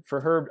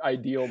her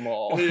ideal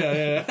mall.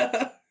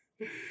 Yeah.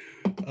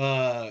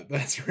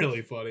 That's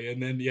really funny.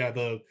 And then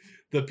the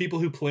people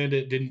who planned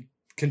it didn't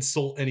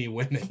consult any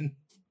women.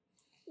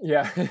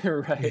 Yeah,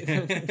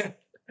 right.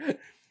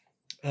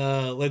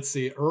 Let's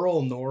see.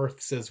 Earl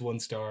North says 1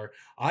 star.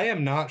 I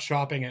am not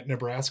shopping at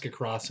Nebraska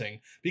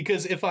Crossing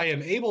because if I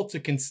am able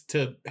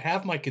to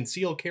have my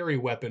concealed carry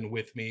weapon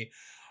with me,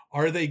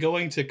 are they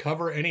going to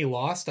cover any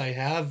loss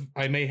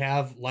I may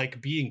have,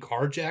 like being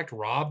carjacked,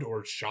 robbed,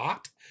 or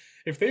shot?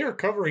 If they are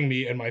covering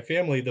me and my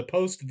family, the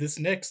post this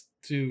next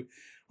to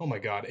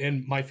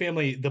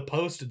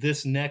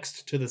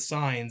the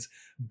signs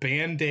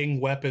banning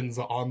weapons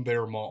on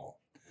their mall.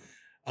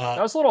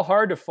 That was a little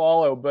hard to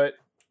follow, but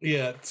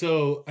yeah,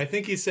 so I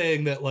think he's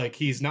saying that like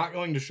he's not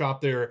going to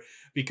shop there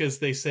because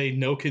they say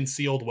no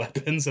concealed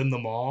weapons in the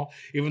mall,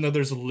 even though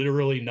there's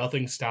literally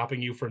nothing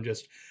stopping you from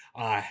just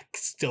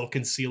still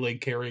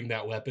carrying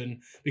that weapon,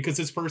 because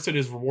this person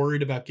is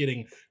worried about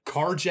getting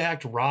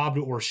carjacked, robbed,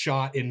 or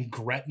shot in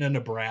Gretna,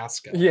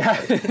 Nebraska. Yeah.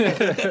 Do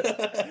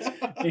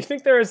you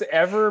think there has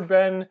ever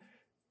been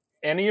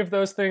any of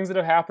those things that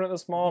have happened at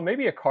this mall?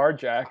 Maybe a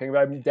carjacking, but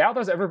I doubt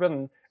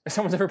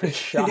someone's ever been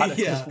shot at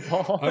this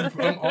mall.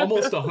 I'm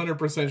almost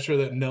 100% sure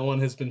that no one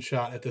has been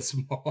shot at this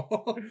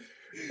mall.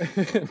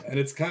 And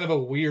it's kind of a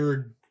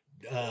weird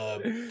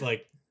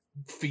like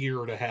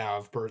fear to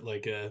have, but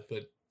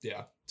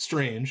yeah,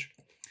 strange.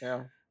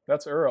 Yeah,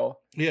 that's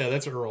Earl. Yeah,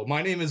 that's Earl.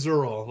 My Name is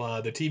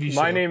Earl, the TV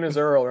show. My Name is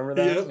Earl,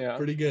 remember that? Yeah,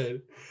 pretty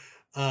good.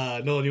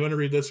 Nolan, you want to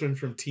read this one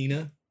from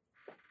Tina?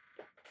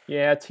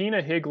 Yeah,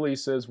 Tina Higley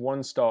says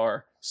 1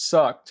 star.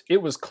 Sucked.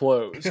 It was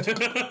closed.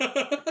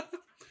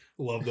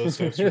 Love those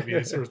types of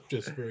reviews. They're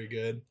just very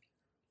good.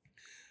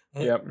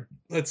 Yep.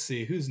 Let's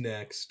see. Who's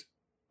next?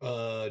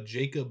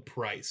 Jacob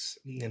Price.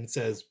 And it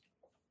says,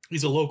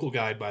 he's a local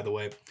guide, by the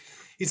way.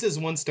 He says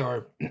 1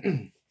 star.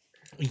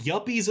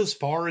 Yuppies as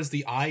far as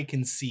the eye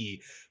can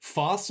see.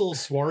 Fossil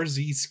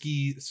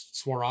Swarovskis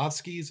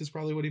is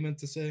probably what he meant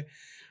to say.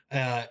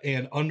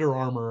 And Under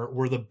Armour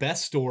were the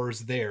best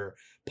stores there.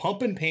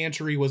 Pump and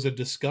Pantry was a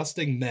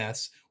disgusting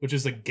mess, which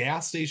is a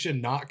gas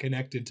station not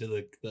connected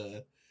to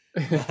the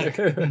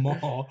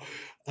mall.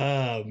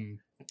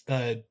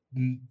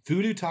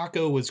 Voodoo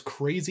Taco was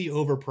crazy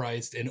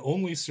overpriced and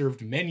only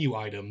served menu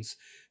items,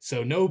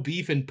 so no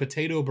beef and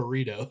potato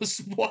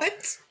burritos.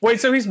 What? Wait,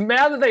 so he's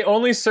mad that they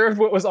only served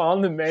what was on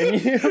the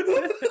menu?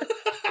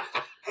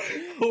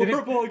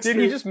 Did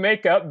he just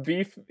make up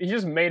beef? He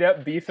just made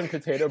up beef and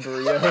potato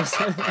burritos.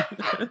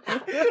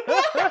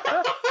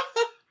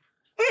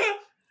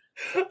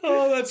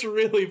 Oh, that's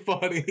really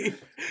funny.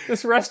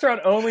 This restaurant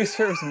only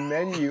serves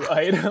menu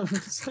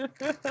items.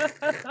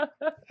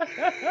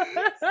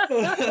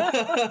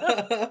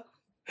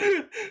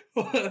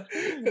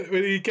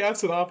 When he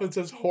caps it off and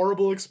says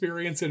horrible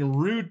experience and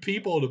rude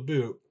people to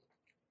boot.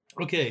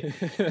 Okay,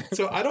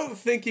 so I don't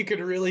think you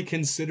could really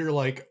consider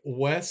like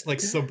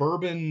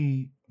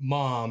suburban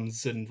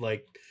moms and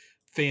like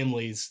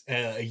families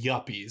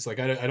yuppies. Like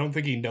I don't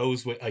think he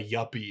knows what a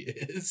yuppie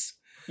is.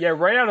 Yeah,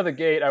 right out of the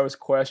gate, I was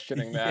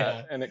questioning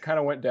that, and it kind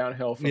of went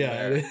downhill from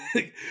there.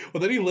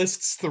 Well, then he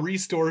lists 3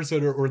 stores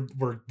that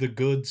were the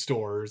good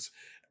stores,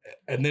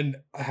 and then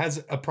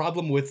has a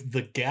problem with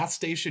the gas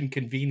station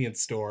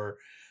convenience store,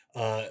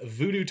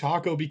 Voodoo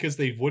Taco, because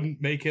they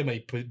wouldn't make him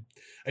a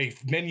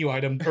menu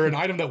item or an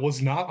item that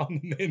was not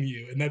on the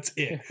menu, and that's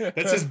it.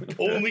 That's his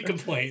only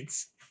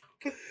complaints.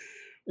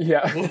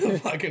 Yeah.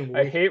 Fucking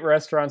I hate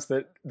restaurants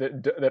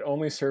that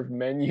only serve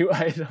menu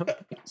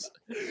items.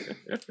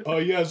 Oh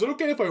yeah, is it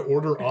okay if I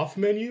order off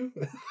menu?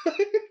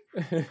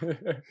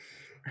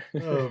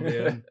 Oh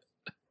man.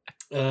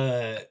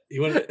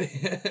 You want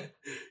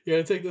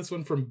to take this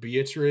one from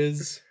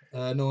Beatriz,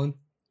 Nolan?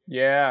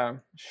 Yeah,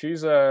 she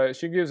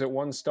gives it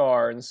 1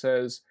 star and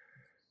says,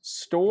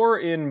 "Store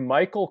in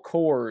Michael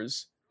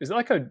Kors." Is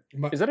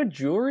that a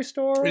jewelry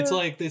store? It's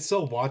like they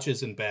sell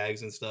watches and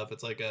bags and stuff.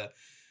 It's like a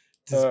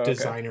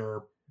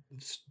designer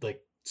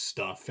like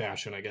stuff,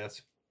 fashion, I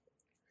guess.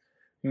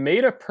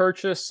 Made a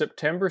purchase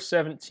September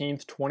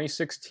 17th,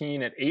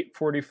 2016 at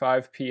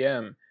 8:45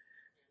 p.m.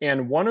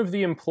 and one of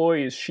the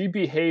employees, she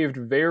behaved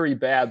very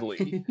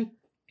badly.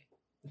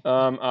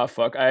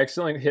 Fuck, I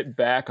accidentally hit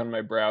back on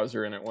my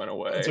browser and it went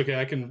away. It's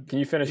okay, Can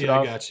you finish it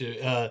off? I got you.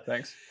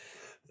 Thanks.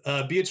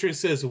 Beatrice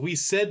says, "We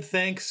said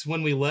thanks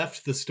when we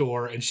left the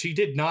store and she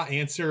did not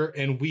answer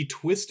and we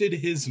twisted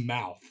his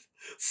mouth."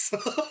 So...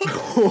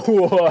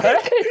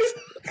 What?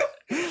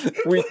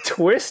 We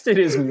twisted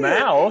his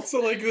mouth? So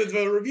like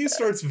the review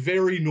starts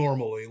very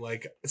normally,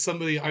 like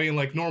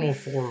like normal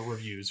for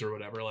reviews or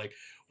whatever. Like,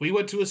 we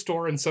went to a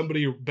store and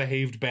somebody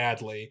behaved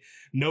badly.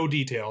 No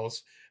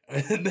details.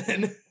 And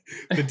then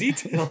the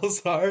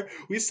details are,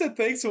 we said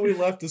thanks when we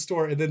left the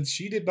store and then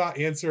she did not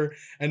answer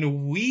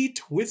and we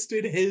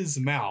twisted his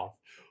mouth.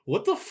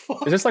 What the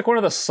fuck? Is this like one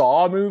of the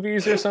Saw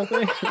movies or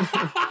something?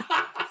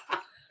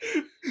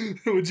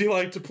 Would you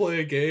like to play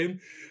a game?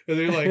 And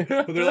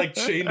they're like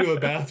chained to a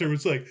bathroom.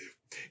 It's like,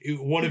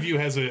 one of you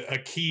has a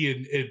key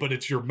in it, but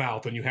it's your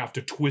mouth and you have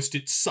to twist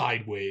it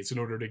sideways in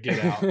order to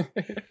get out.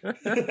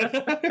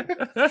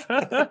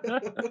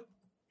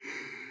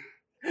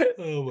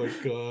 Oh my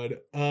god.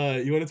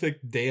 You want to take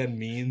Dan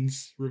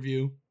Means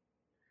review?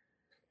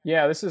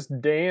 Yeah, this is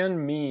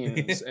Dan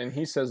Means, and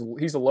he says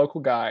he's a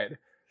local guide.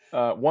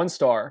 1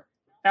 star.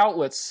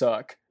 Outlets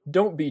suck.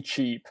 Don't be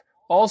cheap.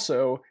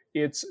 Also,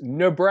 it's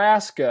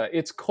Nebraska.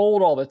 It's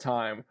cold all the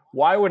time.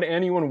 Why would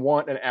anyone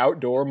want an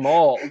outdoor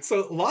mall?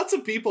 So lots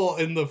of people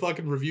in the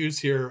fucking reviews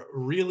here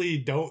really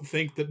don't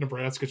think that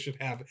Nebraska should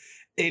have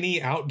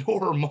any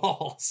outdoor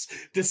malls,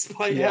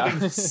 despite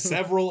having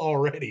several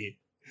already.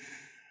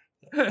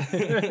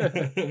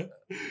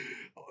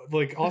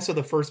 Like, also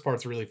the first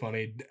part's really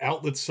funny.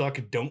 Outlets suck.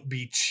 Don't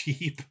be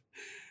cheap.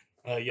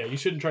 Yeah, you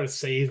shouldn't try to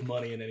save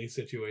money in any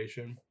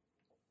situation.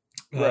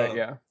 Right,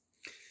 yeah.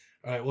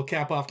 All right, we'll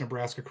cap off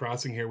Nebraska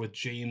Crossing here with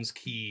James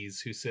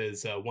Keys, who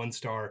says 1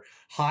 star,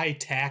 high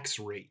tax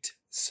rate.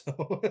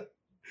 So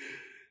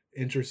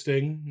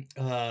interesting.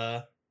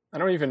 I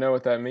don't even know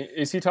what that means.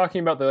 Is he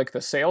talking about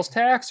the sales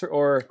tax,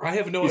 or I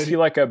have no idea. Is he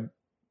like a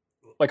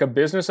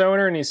business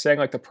owner and he's saying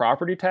like the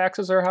property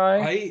taxes are high?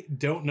 I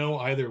don't know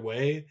either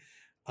way.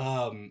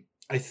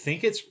 I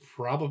think it's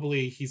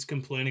probably he's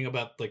complaining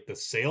about like the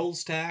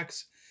sales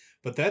tax,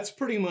 but that's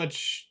pretty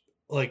much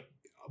like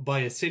by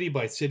a city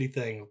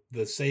thing,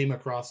 the same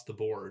across the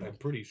board. I'm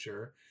pretty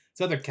sure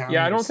it's other county.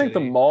 Yeah, I don't think the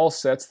mall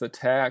sets the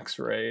tax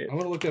rate. I'm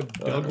gonna look up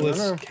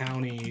Douglas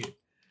County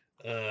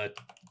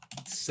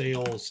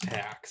sales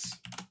tax.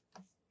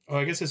 Oh,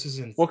 I guess this is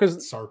in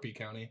Sarpy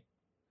County.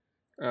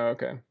 Oh,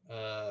 okay.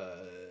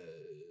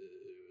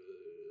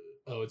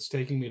 It's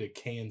taking me to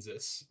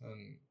Kansas,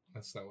 and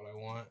that's not what I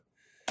want.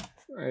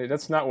 Hey,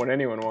 that's not what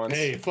anyone wants.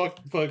 Hey, fuck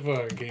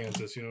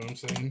Kansas, you know what I'm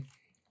saying?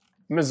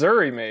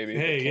 Missouri, maybe.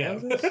 Hey,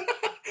 Kansas? Yeah.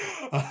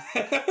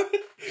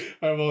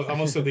 I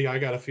almost said I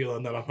got a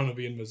feeling that I'm going to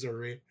be in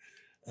Missouri.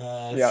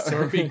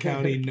 Sarpy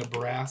County,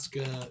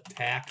 Nebraska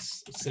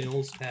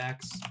sales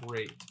tax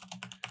rate.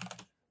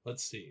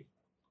 Let's see.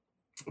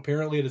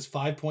 Apparently it is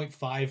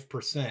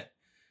 5.5%.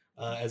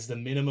 As the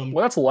minimum.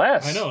 Well, that's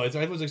less. I know.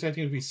 I was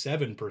expecting it to be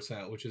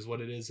 7%, which is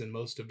what it is in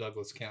most of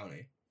Douglas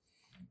County.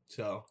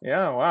 So.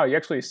 Yeah. Wow. You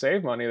actually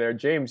save money there,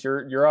 James.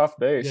 You're off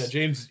base. Yeah,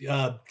 James.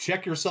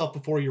 Check yourself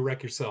before you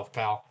wreck yourself,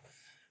 pal.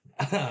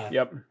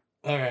 Yep.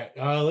 All right.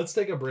 Let's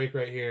take a break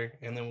right here,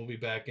 and then we'll be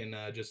back in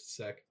just a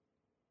sec.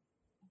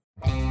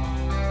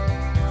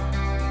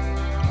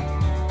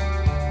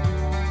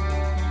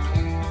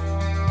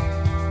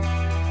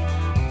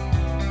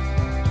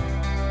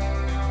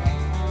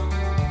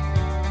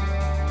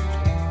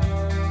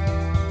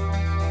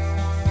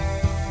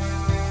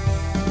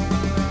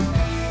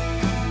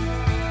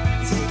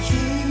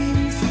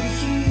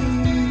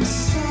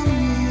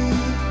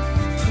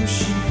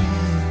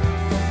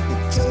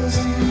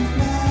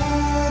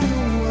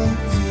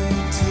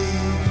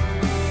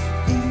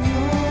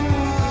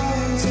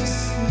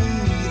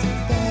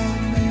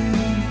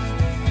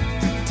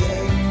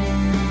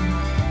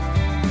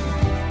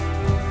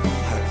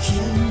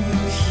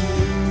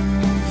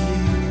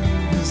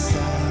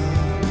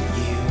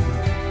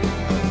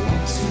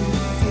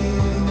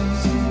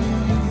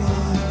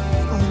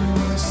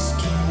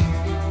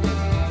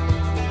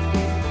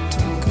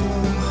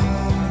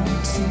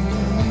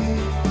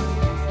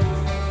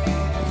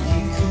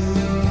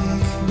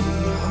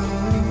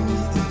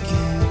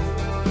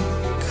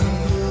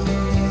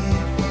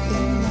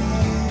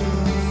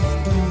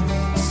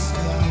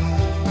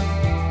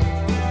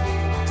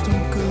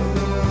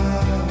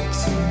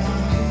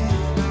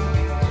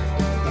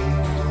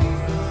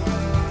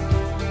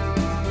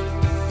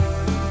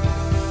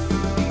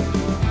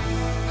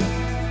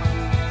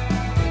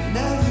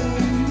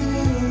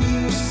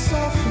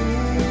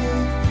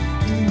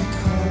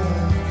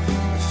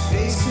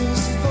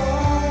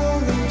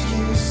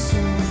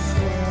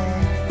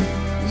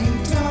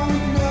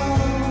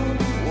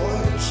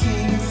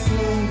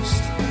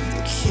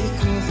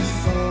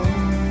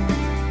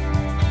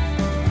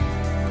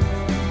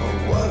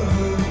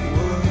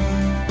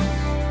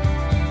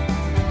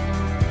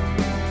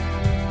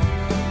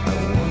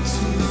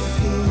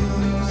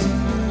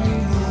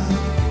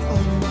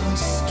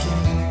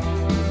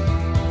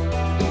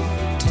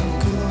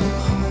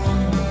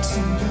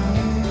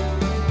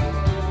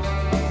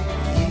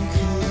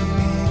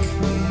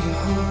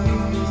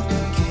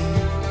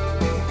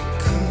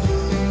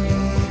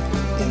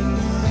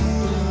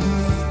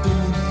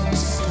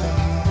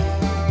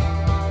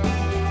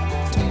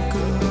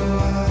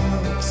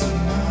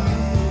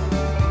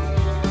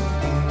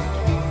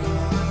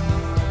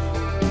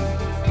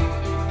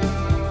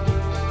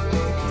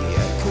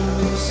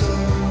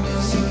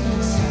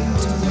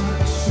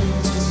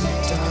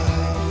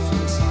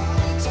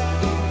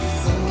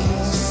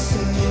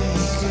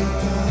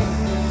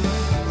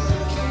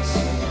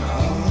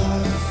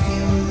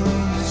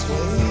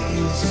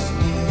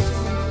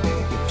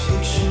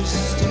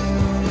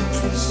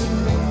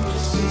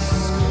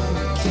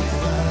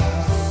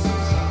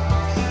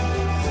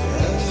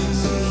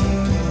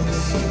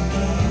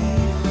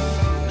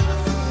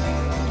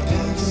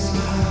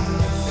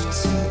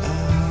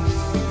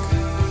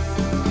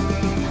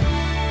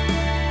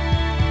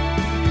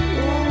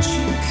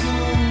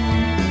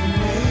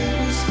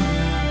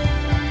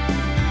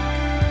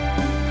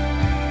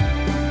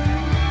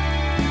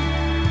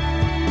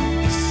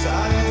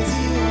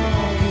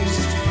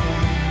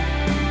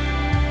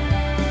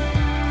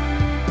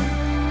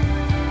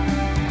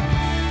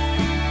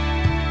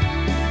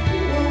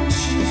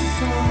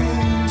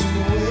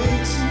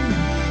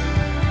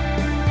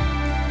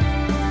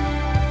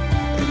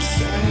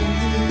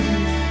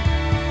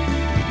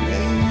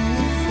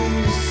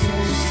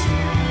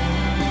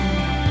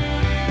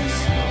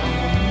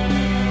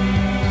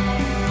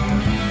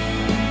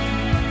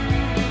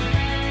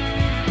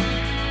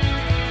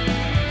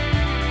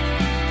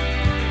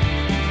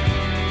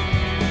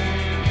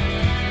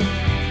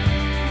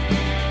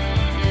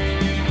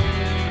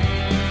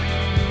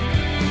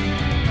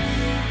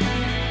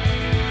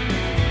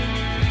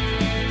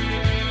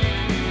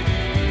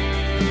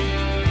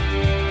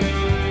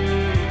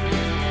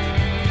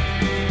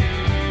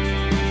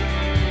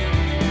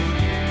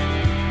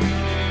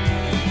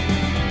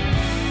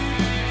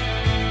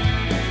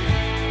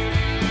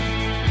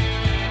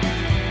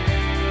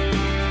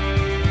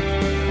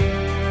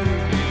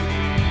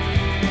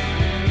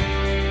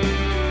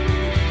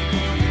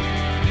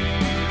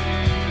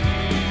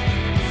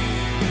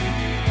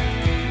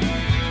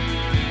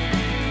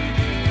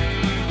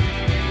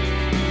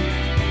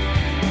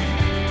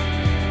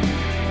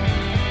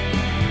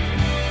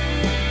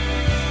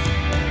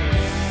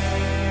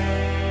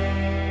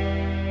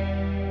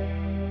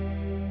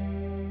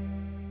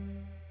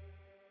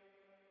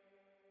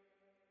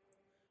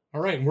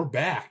 right, and we're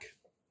back.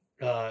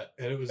 And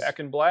it was Back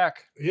in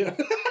Black. Yeah.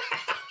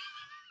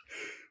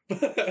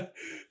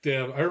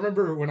 Damn, I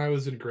remember when I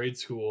was in grade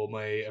school,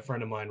 a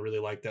friend of mine really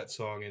liked that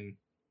song, and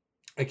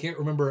I can't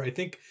remember. I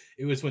think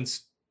it was when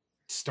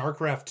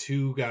StarCraft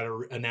 2 got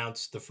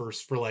announced the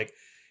first for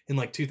in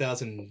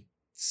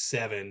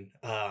 2007.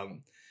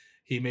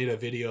 He made a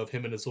video of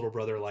him and his little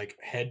brother like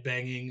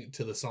headbanging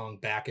to the song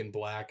Back in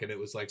Black, and it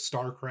was like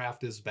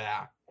StarCraft is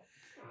back.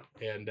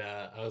 And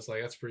I was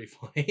like, that's pretty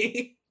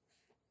funny.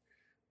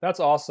 That's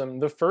awesome.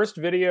 The first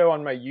video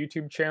on my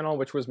YouTube channel,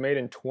 which was made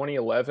in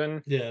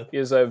 2011,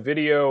 is a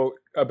video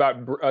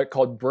about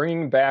called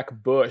 "Bringing Back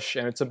Bush,"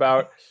 and it's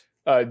about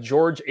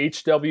George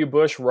H.W.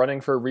 Bush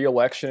running for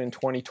re-election in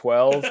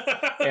 2012,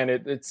 and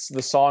it's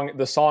the song.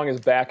 The song is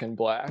 "Back in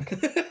Black."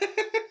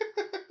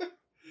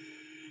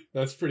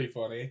 That's pretty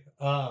funny.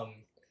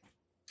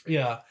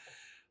 Yeah.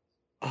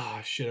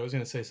 Ah, shit. I was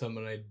gonna say something,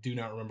 and I do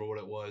not remember what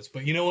it was.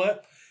 But you know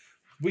what?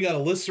 We got a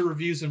list of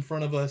reviews in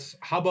front of us.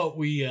 How about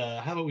we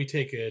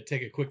take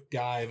a quick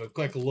dive, a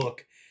quick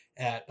look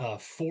at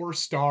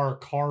 4-star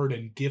card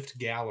and gift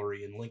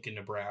gallery in Lincoln,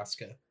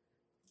 Nebraska.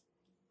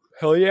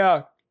 Hell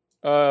yeah.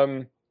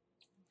 Do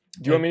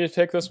you want me to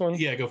take this one?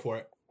 Yeah, go for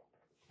it.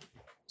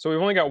 So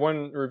we've only got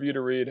one review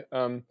to read.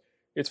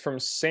 It's from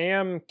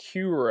Sam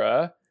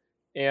Cura,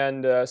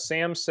 and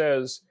Sam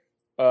says,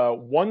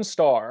 1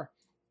 star.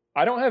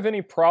 I don't have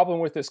any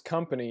problem with this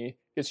company.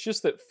 It's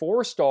just that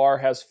 4-star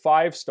has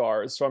 5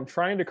 stars, so I'm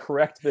trying to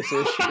correct this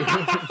issue.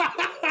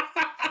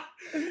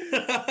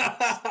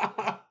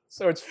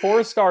 So it's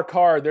 4-star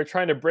card. They're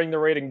trying to bring the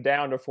rating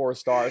down to 4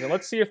 stars, and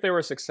let's see if they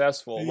were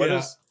successful.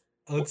 Let's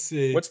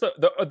see. What's the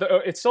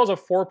it still has a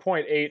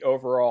 4.8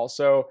 overall.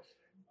 So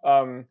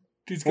we're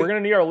gonna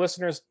need our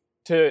listeners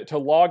to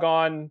log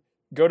on.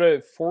 Go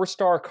to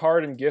 4-star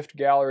card and gift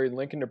gallery in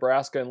Lincoln,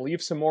 Nebraska, and leave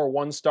some more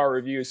 1-star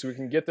reviews so we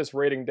can get this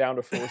rating down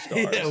to 4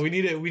 stars. Yeah, we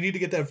need to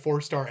get that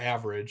 4-star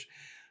average.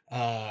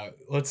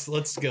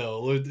 Let's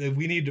go.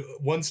 We need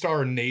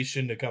 1-star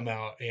nation to come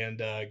out and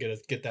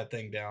get that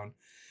thing down.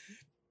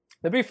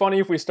 It'd be funny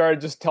if we started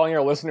just telling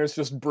our listeners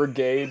just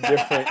brigade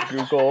different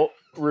Google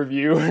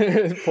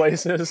review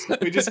places.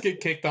 We just get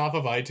kicked off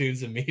of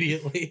iTunes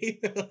immediately.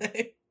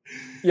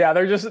 Yeah,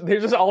 they're just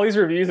all these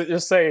reviews that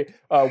just say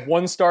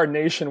 1-star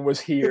nation was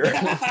here.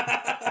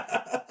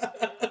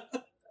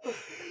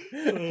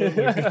 Oh my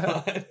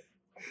god.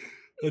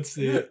 Let's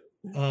see.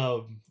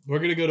 We're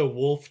gonna go to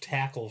Wolf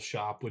Tackle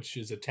Shop, which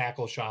is a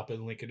tackle shop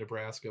in Lincoln,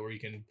 Nebraska, where you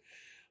can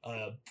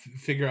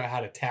figure out how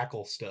to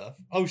tackle stuff.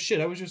 Oh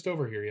shit, I was just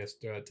over here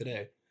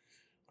today.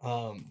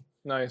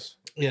 Nice.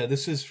 Yeah,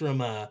 this is from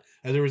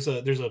there's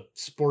a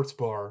sports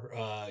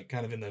bar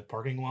kind of in the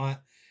parking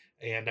lot.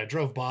 And I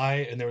drove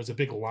by, and there was a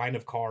big line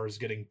of cars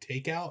getting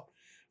takeout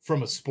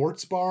from a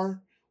sports bar,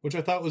 which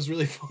I thought was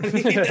really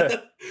funny.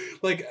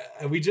 Like,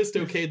 we just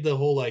okayed the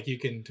whole, like, you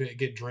can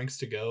get drinks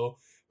to go.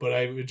 But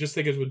I just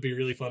think it would be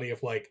really funny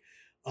if, like,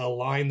 a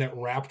line that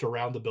wrapped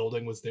around the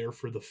building was there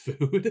for the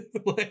food.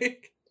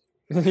 Like,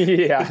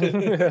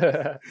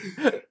 yeah.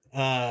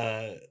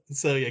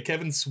 So, yeah,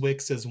 Kevin Swick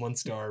says 1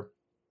 star.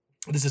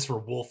 This is for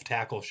Wolf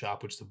Tackle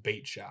Shop, which is a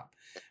bait shop.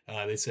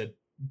 They said,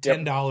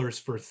 $10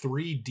 for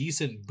 3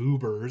 decent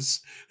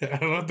boobers. I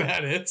don't know what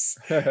that is.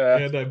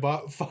 And I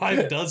bought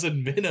 5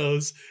 dozen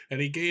minnows, and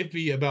he gave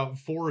me about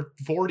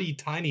 40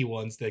 tiny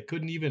ones that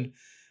couldn't even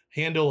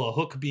handle a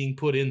hook being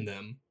put in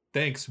them.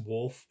 Thanks,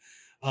 Wolf.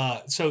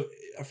 So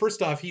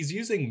first off, he's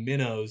using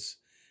minnows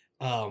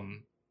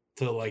to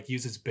like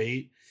use as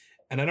bait.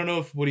 And I don't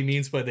know what he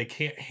means by they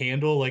can't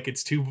handle, like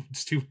it's too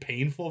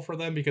painful for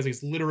them, because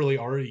he's literally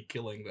already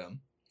killing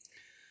them.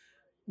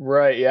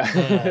 Right,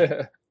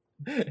 yeah.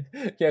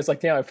 Yeah, it's like,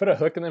 damn, I put a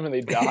hook in them and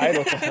they died.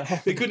 What the hell?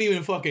 They couldn't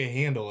even fucking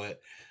handle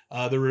it.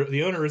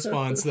 The owner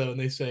responds, though, and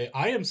they say,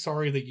 I am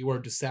sorry that you are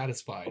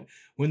dissatisfied.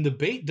 When the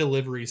bait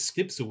delivery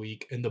skips a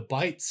week and the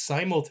bite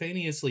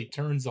simultaneously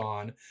turns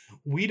on,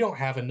 we don't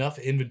have enough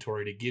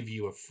inventory to give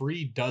you a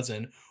free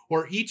dozen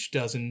or each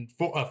dozen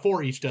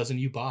for each dozen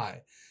you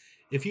buy.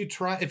 If you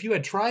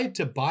had tried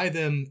to buy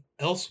them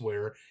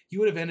elsewhere, you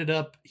would have ended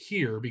up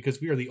here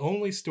because we are the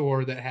only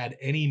store that had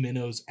any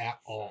minnows at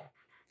all.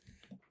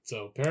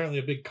 So apparently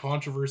a big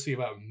controversy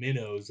about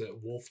minnows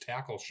at Wolf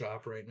Tackle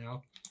Shop right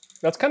now.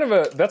 That's kind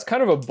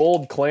of a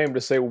bold claim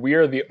to say we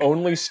are the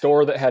only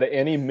store that had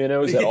any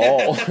minnows at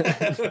all.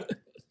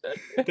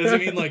 Does it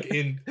mean like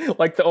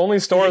like the only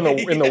store in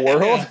the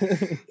world?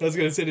 I was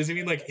gonna say, does it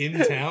mean like in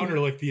town or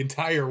like the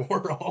entire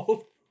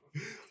world?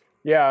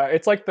 Yeah,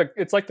 it's like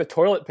the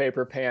toilet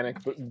paper panic,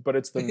 but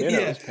it's the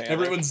minnows panic.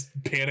 Everyone's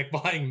panic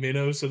buying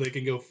minnows so they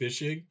can go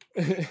fishing.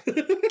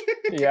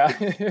 Yeah.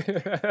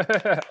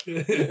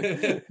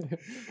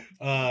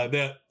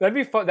 That'd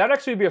be fun. That'd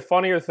actually be a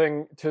funnier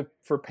thing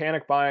for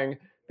panic buying,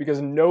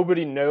 because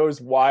nobody knows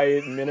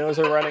why minnows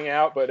are running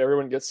out, but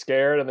everyone gets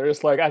scared and they're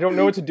just like, I don't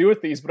know what to do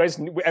with these, but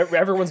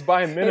everyone's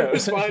buying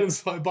minnows. So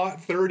I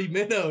bought 30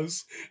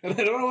 minnows and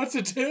I don't know what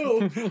to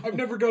do. I've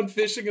never gone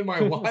fishing in my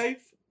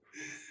life.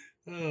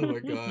 Oh my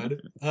god.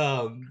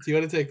 Do you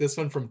want to take this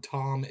one from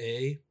Tom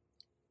A?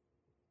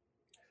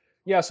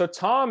 Yeah, so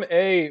Tom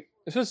A,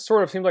 this just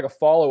sort of seems like a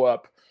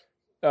follow-up.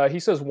 He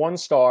says 1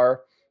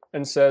 star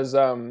and says,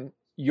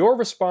 your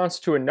response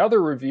to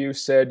another review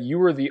said you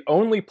were the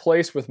only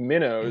place with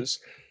minnows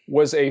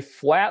was a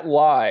flat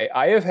lie.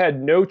 I have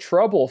had no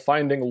trouble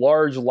finding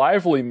large,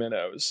 lively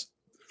minnows.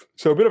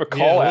 So a bit of a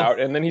call out.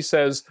 And then he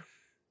says,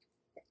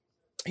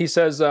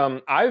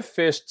 I've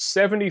fished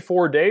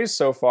 74 days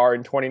so far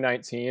in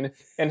 2019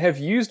 and have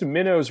used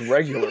minnows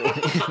regularly.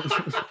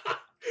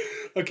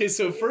 Okay,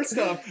 so first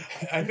off,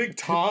 I think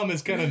Tom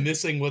is kind of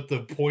missing what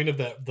the point of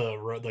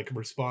the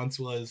response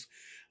was.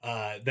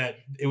 That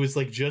it was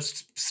like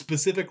just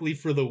specifically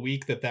for the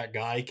week that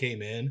guy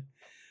came in.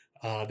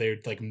 They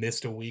like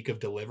missed a week of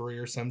delivery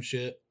or some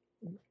shit.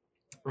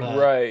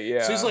 Right.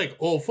 Yeah. So he's like,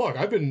 "Oh fuck,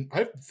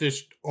 I've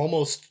fished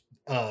almost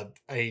a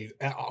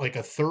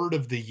third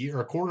of the year,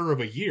 a quarter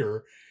of a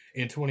year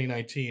in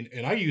 2019,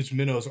 and I used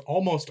minnows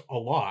almost a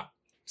lot."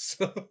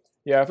 So.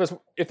 Yeah,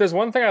 if there's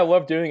one thing I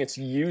love doing, it's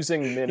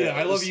using minnows. Yeah,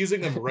 I love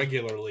using them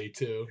regularly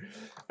too.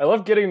 I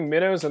love getting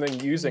minnows and then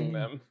using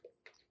them.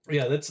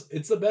 Yeah,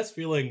 it's the best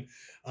feeling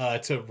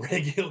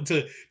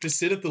to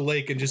sit at the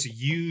lake and just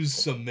use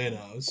some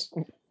minnows.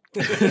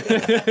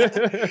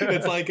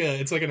 it's like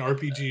an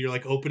RPG. You're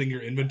like opening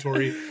your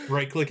inventory,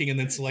 right clicking, and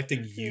then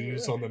selecting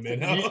use on the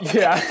minnow.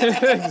 Yeah,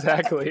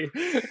 exactly.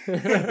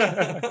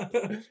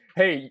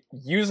 Hey,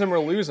 use them or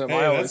lose them.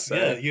 I always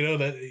say. Yeah, you know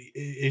that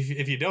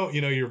if you don't,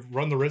 you know, you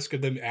run the risk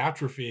of them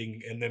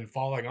atrophying and then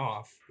falling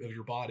off of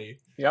your body.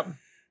 Yep,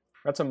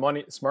 that's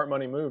a smart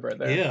money move right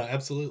there. Yeah,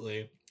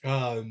 absolutely.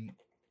 All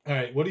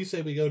right, what do you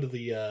say we go to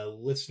the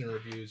listener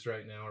reviews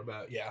right now?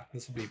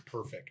 This would be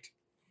perfect.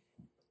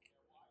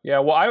 Yeah,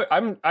 well,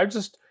 I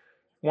just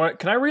want.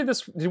 Can I read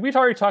this? Did we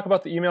already talk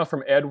about the email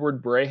from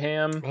Edward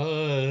Braham? He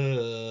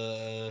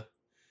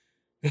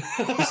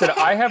said,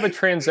 "I have a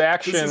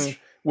transaction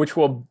which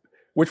will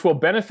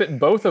benefit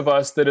both of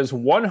us that is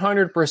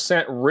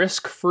 100%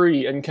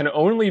 risk-free and can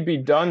only be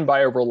done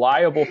by a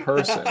reliable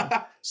person.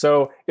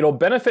 So it'll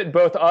benefit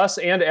both us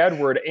and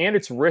Edward, and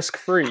it's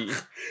risk-free."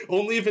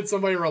 Only if it's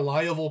somebody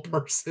reliable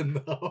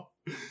person, though.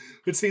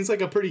 It seems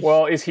like a pretty...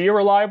 Well, is he a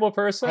reliable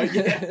person?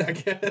 Yeah, I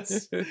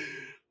guess.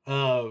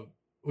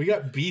 We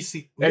got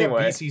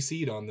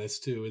BCC'd on this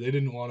too. They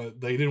didn't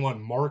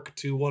want Mark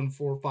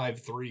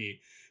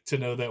 214553 to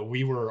know that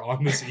we were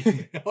on this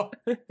email.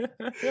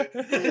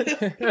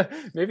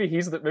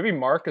 maybe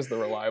Mark is the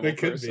reliable person. It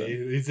could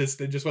be.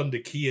 They just wanted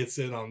to key us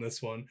in on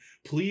this one.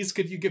 Please,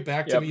 could you get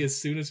back to me as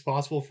soon as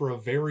possible for a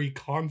very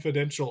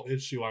confidential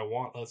issue I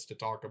want us to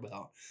talk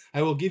about?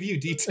 I will give you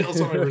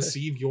details when I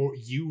receive your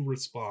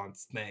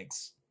response.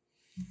 Thanks.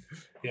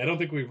 Yeah, I don't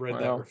think we've read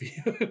that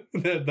review,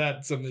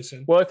 that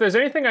submission. Well, if there's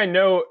anything I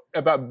know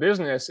about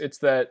business, it's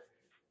that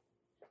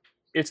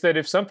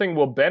if something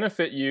will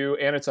benefit you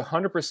and it's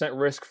 100%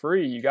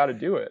 risk-free, you got to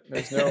do it.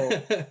 It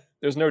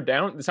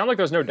sounds like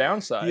there's no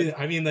downside. Yeah,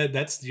 I mean,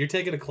 you're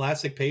taking a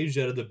classic page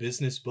out of the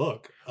business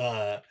book.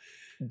 The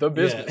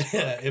business book.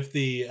 Yeah, if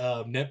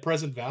the net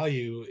present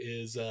value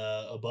is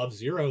above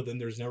 0, then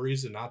there's no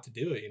reason not to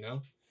do it, you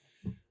know?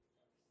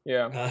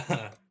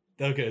 Yeah.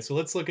 Okay, so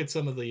let's look at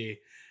some of the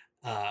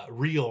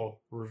real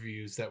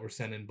reviews that were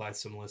sent in by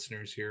some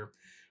listeners here.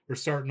 We're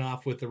starting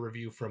off with a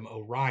review from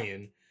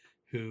Orion,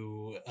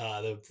 who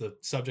the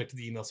subject of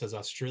the email says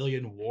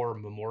Australian War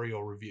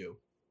Memorial Review.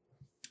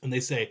 And they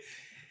say,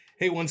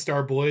 "Hey,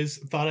 1-star boys,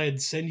 thought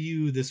I'd send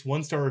you this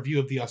 1-star review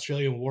of the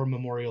Australian War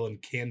Memorial in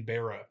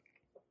Canberra.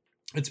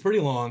 It's pretty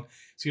long,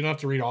 so you don't have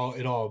to read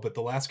it all, but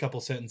the last couple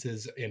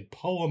sentences and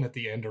poem at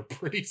the end are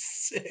pretty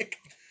sick."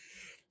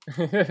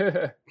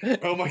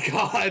 Oh my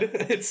god,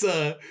 it's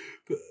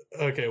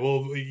okay,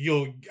 well,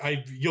 you'll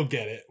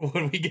get it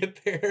when we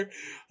get there.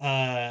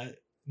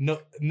 No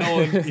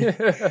one,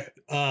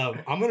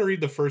 I'm gonna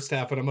read the first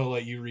half, and I'm gonna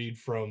let you read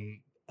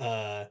from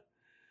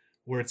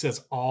where it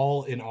says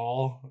 "all in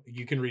all."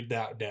 You can read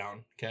that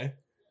down, okay?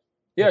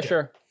 Yeah, okay.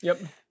 Sure. Yep.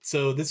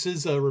 So this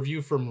is a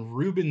review from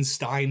Ruben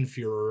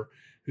Steinfuhrer,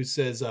 who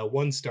says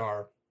 1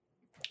 star.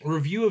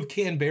 Review of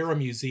Canberra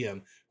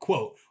Museum.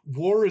 Quote,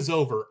 "War is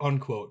over,"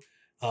 unquote.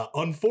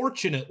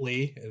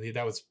 Unfortunately,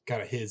 that was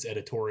kind of his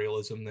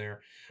editorialism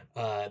there.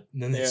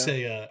 Then they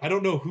say, I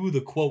don't know who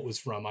the quote was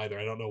from either.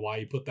 I don't know why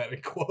he put that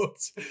in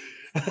quotes.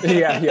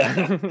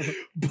 Yeah.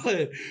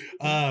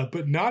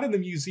 But not in the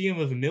Museum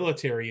of the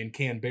Military in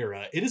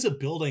Canberra. It is a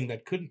building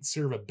that couldn't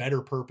serve a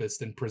better purpose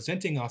than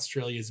presenting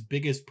Australia's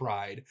biggest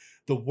pride,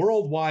 the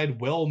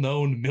worldwide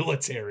well-known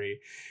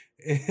military.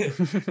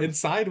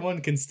 Inside,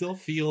 one can still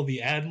feel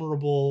the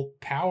admirable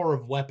power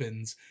of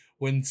weapons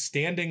when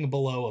standing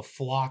below a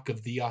flock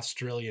of the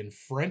Australian,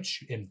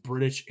 French, and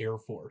British Air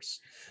Force.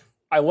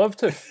 I love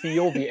to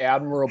feel the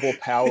admirable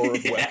power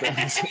of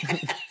weapons.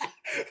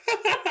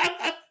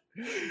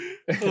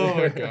 Oh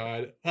my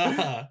god.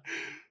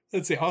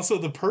 Let's see. Also,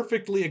 the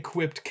perfectly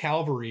equipped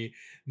cavalry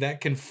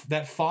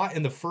that fought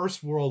in the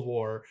First World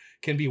War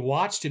can be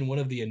watched in one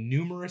of the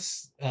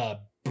numerous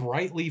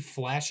brightly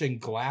flashing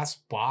glass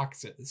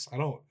boxes. I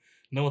don't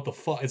know what the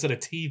fuck. Is it a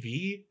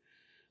TV?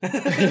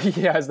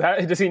 Yeah,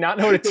 does he not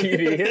know what a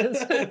TV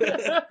is?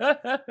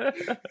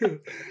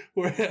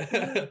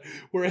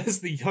 Whereas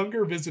the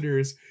younger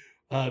visitors,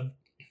 uh,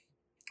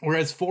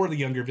 whereas for the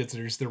younger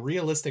visitors, the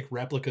realistic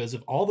replicas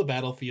of all the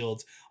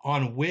battlefields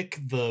on which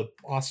the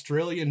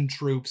Australian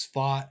troops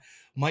fought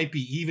might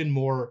be even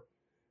more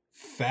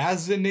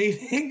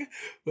fascinating.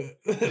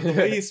 The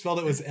way he spelled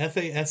it was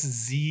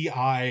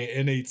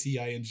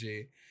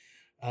Fazinating.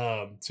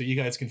 So you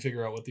guys can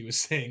figure out what he was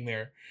saying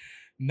there.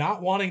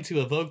 Not wanting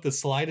to evoke the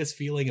slightest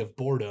feeling of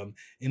boredom,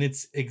 in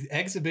its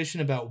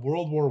exhibition about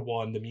World War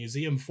I, the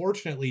museum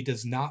fortunately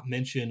does not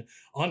mention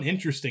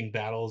uninteresting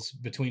battles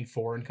between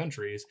foreign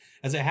countries,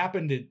 as it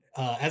happened in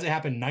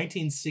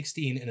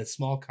 1916 in a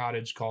small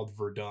cottage called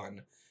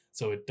Verdun.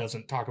 So it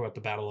doesn't talk about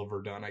the Battle of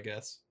Verdun, I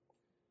guess.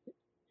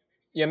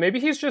 Yeah, maybe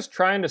he's just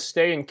trying to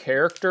stay in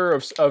character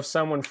of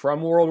someone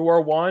from World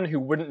War I who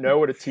wouldn't know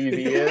what a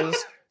TV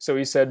is. So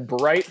he said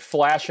bright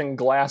flashing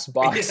glass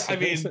boxes. Yeah, I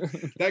mean,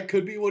 that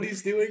could be what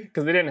he's doing.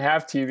 Because they didn't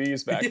have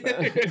TVs back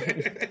then.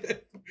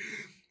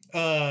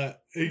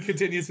 He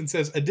continues and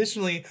says,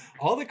 additionally,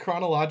 all the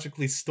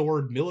chronologically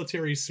sorted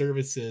military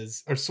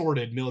services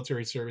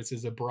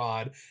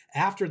abroad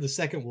after the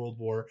Second World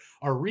War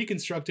are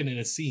reconstructed in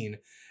a scene,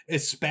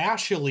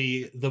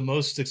 especially the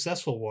most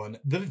successful one,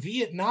 the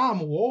Vietnam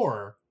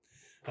War.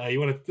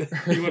 You want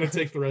to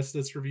take the rest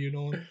of this review,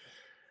 Nolan?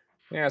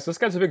 Yeah, so this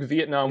guy's a big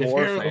Vietnam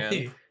War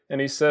fan. And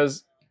he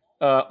says,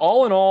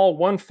 all in all,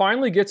 one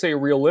finally gets a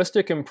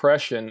realistic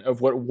impression of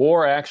what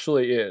war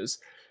actually is.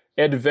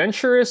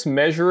 Adventurous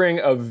measuring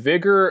of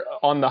vigor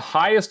on the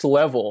highest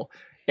level,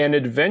 an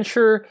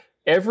adventure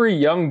every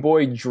young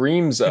boy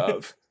dreams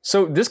of.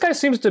 So this guy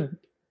seems to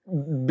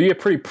be a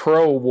pretty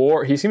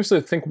pro-war. He seems to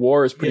think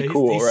war is pretty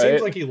cool, right? He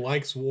seems like he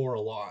likes war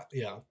a lot,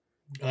 yeah.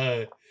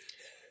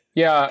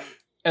 Yeah,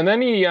 and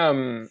then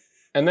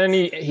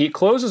he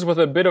closes with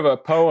a bit of a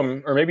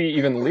poem, or maybe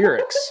even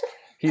lyrics.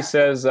 He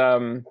says,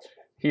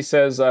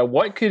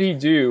 what could he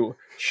do?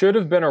 Should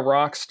have been a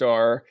rock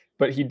star,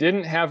 but he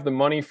didn't have the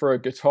money for a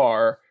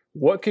guitar.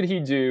 What could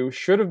he do?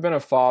 Should have been a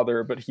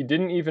father, but he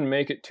didn't even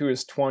make it to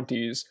his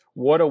 20s.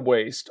 What a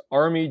waste.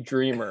 Army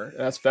Dreamer.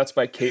 That's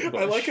by Kate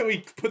Bush. I like how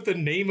he put the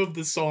name of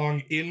the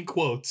song in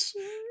quotes.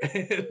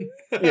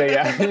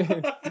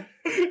 Yeah.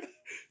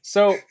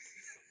 So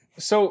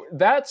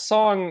that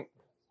song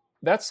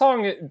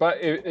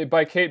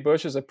by Kate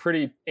Bush is a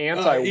pretty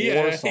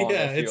anti-war song,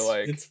 I feel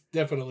like. It's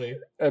definitely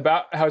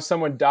about how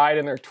someone died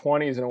in their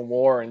 20s in a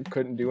war and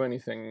couldn't do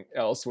anything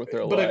else with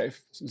their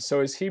life.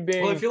 So is he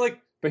being... Well, I feel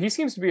like... But he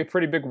seems to be a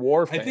pretty big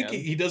war fan. I think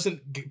he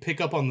doesn't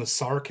pick up on the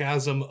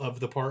sarcasm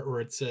of the part where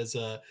it says,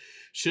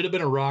 should have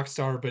been a rock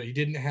star, but he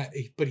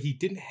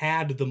didn't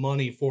had the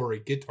money for a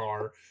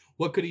guitar.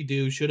 What could he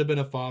do? Should have been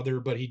a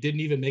father, but he didn't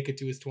even make it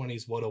to his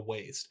 20s. What a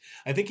waste.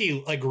 I think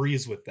he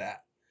agrees with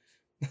that.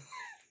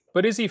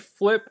 But is he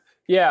flip?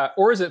 Yeah,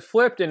 or is it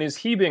flipped and is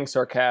he being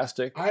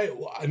sarcastic? I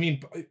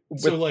mean,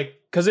 so like...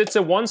 Because it's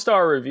a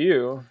 1-star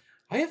review.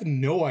 I have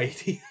no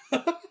idea.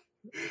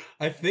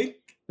 I think...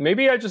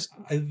 Maybe I just...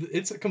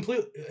 It's a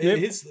complete...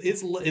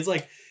 It's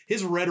like,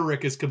 his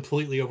rhetoric is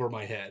completely over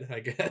my head,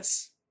 I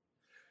guess.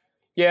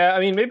 Yeah, I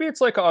mean, maybe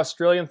it's like an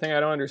Australian thing I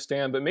don't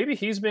understand, but maybe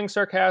he's being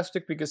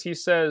sarcastic because he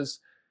says...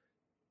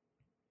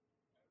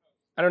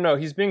 I don't know,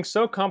 he's being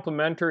so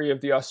complimentary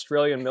of the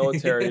Australian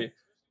military...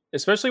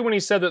 Especially when he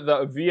said that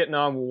the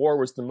Vietnam War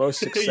was the most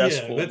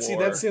successful war.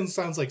 That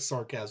sounds like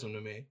sarcasm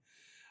to me.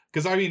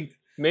 Because, I mean...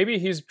 Maybe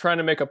he's trying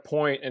to make a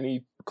point and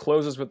he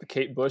closes with the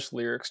Kate Bush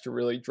lyrics to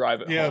really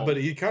drive it home. Yeah, but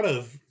he kind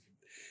of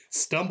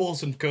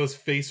stumbles and goes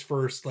face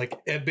first, like,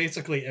 at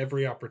basically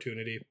every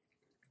opportunity.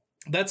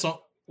 That's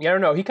all. Yeah, I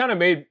don't know. If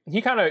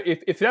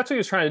that's what he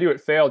was trying to do,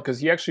 it failed because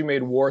he actually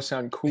made war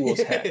sound cool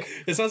as heck.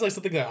 It sounds like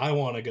something that I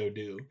want to go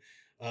do.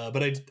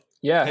 But I do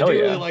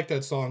really like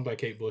that song by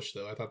Kate Bush,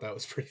 though. I thought that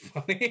was pretty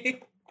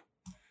funny.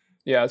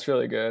 Yeah, it's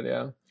really good.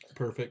 Yeah.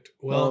 Perfect.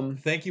 Well,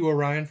 thank you,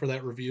 Orion, for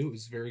that review. It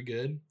was very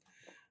good.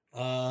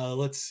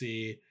 Let's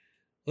see.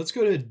 Let's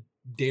go to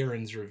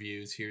Darren's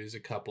reviews. Here's a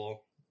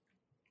couple.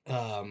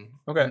 Okay.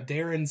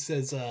 Darren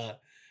says,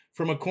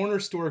 from a corner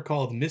store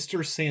called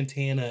Mr.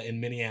 Santana in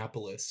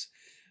Minneapolis.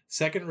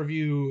 Second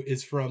review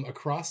is from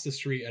across the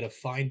street at a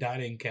fine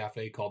dining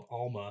cafe called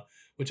Alma,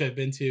 which I've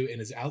been to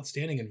and is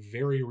outstanding and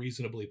very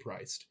reasonably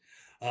priced.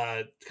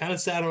 Kind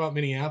of sad about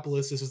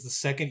Minneapolis. This is the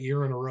second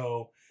year in a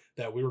row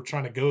that we were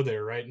trying to go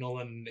there, right,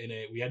 Nolan?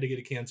 We had to get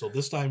it canceled,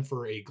 this time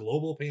for a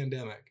global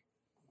pandemic.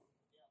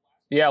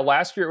 Yeah,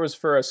 last year it was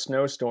for a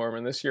snowstorm,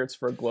 and this year it's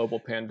for a global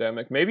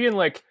pandemic. Maybe in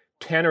like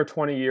 10 or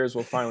 20 years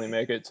we'll finally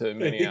make it to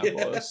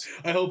Minneapolis.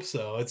 Yeah, I hope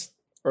so.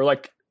 Or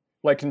like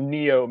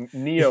Neo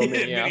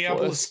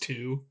Minneapolis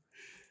 2.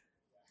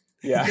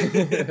 Yeah.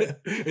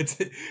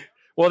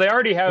 Well, they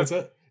already have...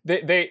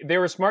 They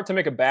were smart to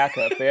make a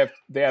backup. They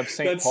have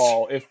St.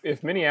 Paul.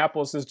 If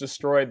Minneapolis is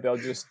destroyed,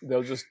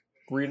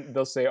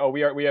 they'll say, oh,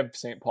 we have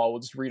St. Paul. We'll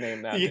just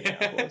rename that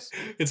Minneapolis.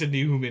 It's a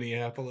new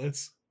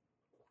Minneapolis.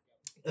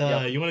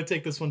 Yep. You want to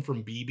take this one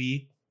from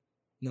BB,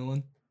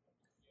 Nolan?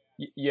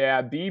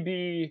 Yeah,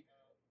 BB.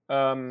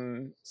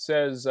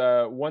 says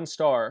 1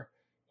 star.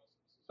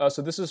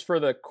 So this is for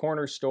the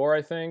corner store,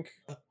 I think,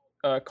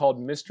 called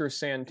Mr.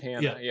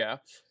 Santana. Yeah.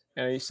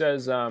 And he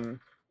says,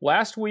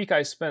 last week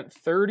I spent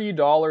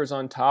 $30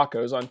 on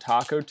tacos on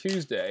Taco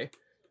Tuesday.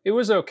 It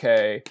was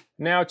okay.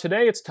 Now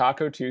today it's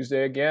Taco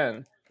Tuesday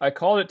again. I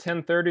called at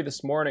 10:30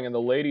 this morning and the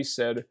lady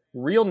said,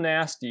 real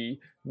nasty,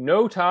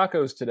 no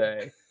tacos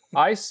today.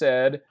 I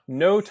said,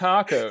 no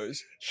tacos.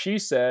 She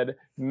said,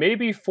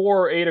 maybe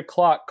 4 or 8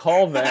 o'clock,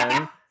 call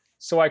then.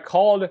 So I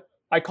called at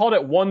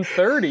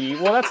 1:30.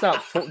 Well, that's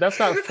not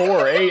 4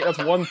 or 8. That's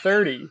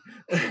 1:30.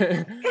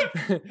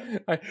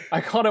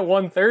 I called at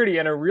 1:30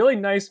 and a really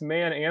nice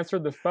man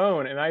answered the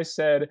phone and I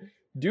said,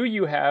 do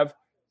you have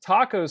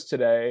tacos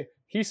today?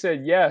 He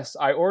said, yes.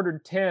 I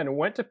ordered 10,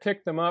 went to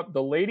pick them up.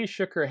 The lady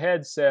shook her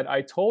head, said,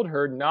 I told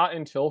her not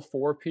until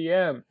 4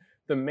 p.m.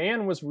 The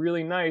man was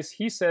really nice.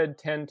 He said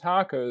 10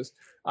 tacos.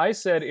 I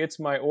said, it's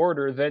my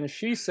order. Then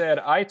she said,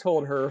 I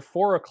told her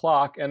 4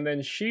 o'clock, and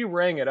then she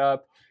rang it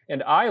up,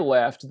 and I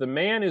left. The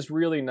man is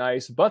really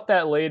nice, but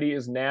that lady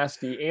is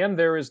nasty, and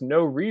there is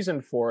no reason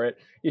for it.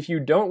 If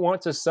you don't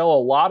want to sell a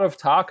lot of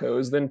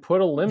tacos, then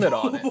put a limit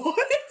on it. What?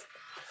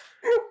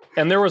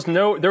 And there was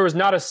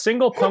not a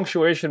single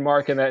punctuation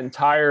mark in that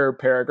entire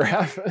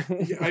paragraph.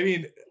 I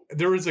mean,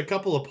 there was a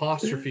couple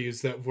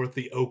apostrophes that were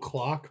the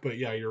o'clock, but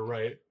yeah, you're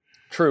right.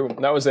 True,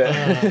 that was it.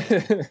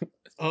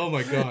 Oh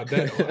my god,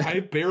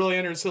 I barely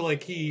understood.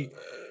 Like he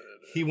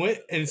went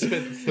and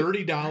spent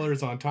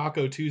 $30 on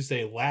Taco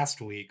Tuesday last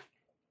week,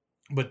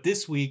 but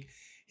this week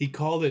he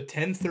called at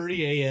 10:30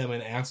 a.m.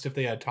 and asked if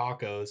they had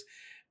tacos,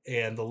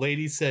 and the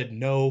lady said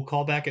no,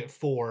 call back at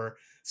 4.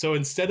 So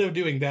instead of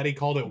doing that, he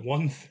called at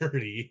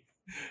 1:30,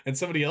 and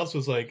somebody else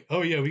was like,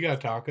 "Oh yeah, we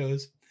got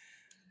tacos,"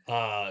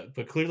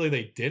 but clearly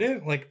they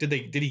didn't. Like, did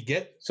he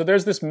get? So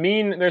there's this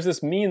mean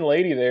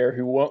lady there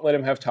who won't let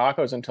him have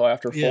tacos until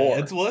after 4. Yeah,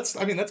 that's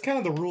kind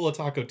of the rule of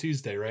Taco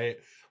Tuesday, right?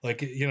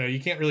 Like,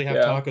 you can't really have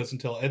tacos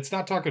until it's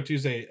not Taco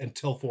Tuesday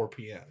until 4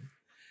 p.m.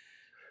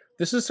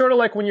 This is sort of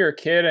like when you're a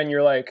kid and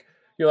you're like,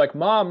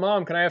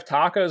 Mom, can I have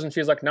tacos? And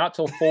she's like, not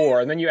till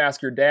 4. And then you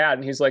ask your dad,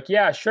 and he's like,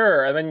 yeah,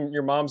 sure. And then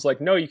your mom's like,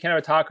 no, you can't have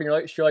a taco.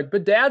 And you're like,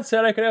 but Dad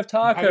said I could have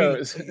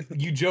tacos. I mean,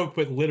 you joke,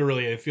 but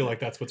literally, I feel like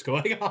that's what's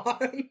going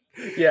on.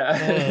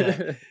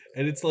 Yeah.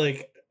 And it's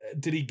like,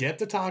 did he get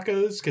the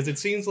tacos? Because it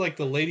seems like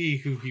the lady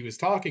who he was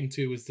talking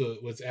to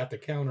was at the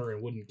counter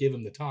and wouldn't give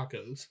him the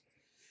tacos.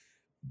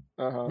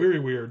 Very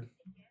weird.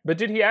 But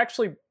did he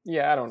actually?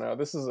 Yeah, I don't know.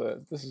 This is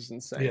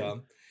insane. Yeah.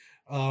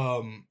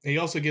 He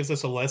also gives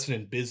us a lesson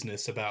in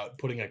business about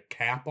putting a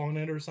cap on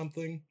it or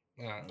something.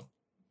 I don't know.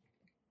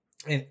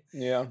 And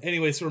yeah.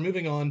 Anyway, so we're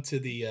moving on to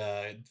the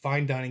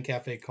fine dining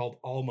cafe called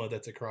Alma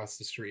that's across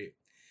the street.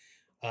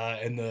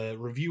 And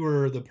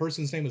the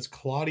person's name is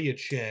Claudia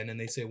Chen, and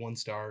they say 1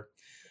 star.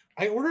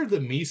 I ordered the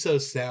miso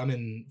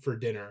salmon for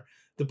dinner.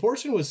 The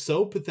portion was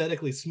so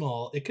pathetically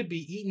small, it could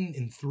be eaten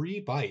in 3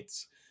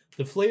 bites.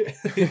 The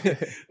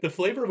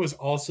flavor was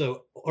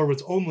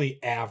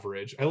only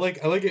average. I like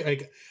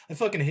it. I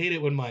fucking hate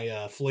it when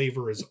my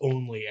flavor is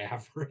only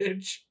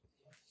average.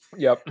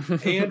 Yep.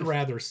 And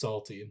rather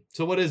salty.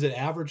 So what is it?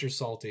 Average or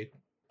salty?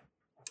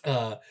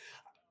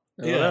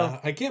 Yeah,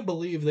 I can't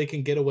believe they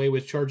can get away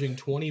with charging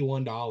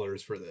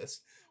 $21 for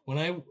this. When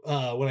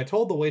I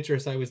told the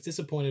waitress I was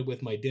disappointed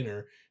with my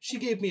dinner, she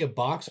gave me a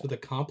box with a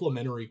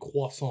complimentary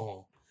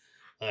croissant.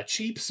 A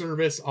cheap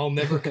service. I'll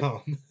never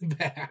come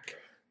back.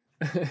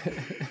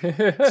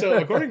 So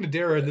according to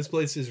Darren, this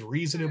place is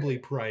reasonably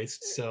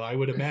priced, so I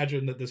would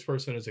imagine that this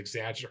person is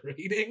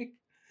exaggerating.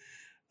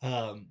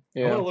 I want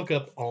to look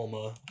up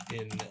Alma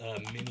in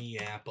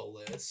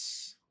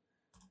Minneapolis.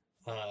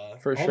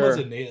 For Alma's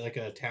sure. like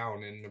a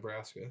town in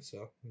Nebraska,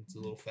 so it's a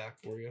little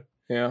fact for you.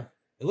 Yeah.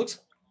 It looks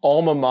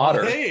Alma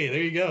Mater. Hey,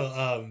 there you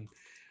go.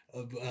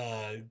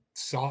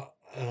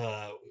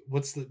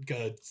 What's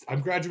the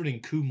I'm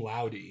graduating cum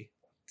laude,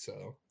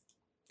 so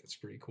that's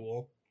pretty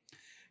cool.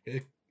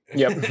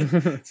 Yep.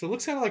 So it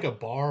looks kind of like a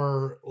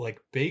bar, like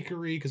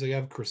bakery, because they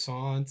have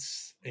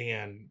croissants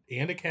and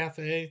a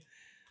cafe.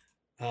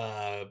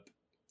 And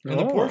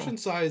the portion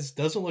size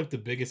doesn't look the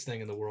biggest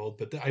thing in the world,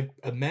 but I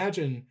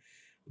imagine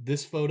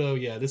this photo,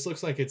 this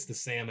looks like it's the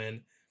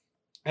salmon.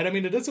 And I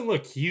mean, it doesn't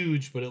look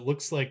huge, but it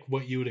looks like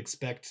what you would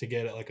expect to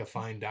get at like a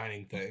fine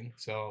dining thing.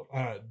 So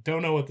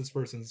don't know what this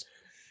person's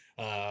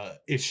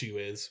issue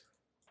is.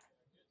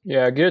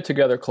 Yeah, get it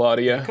together,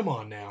 Claudia. Yeah, come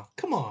on now.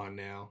 Come on.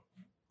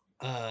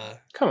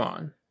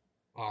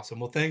 Awesome.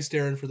 Well, thanks,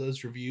 Darren, for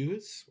those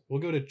reviews. We'll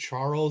go to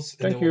Charles,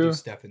 and then we'll do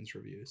Stefan's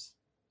reviews.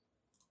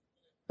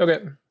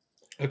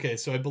 Okay,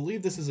 so I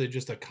believe this is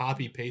just a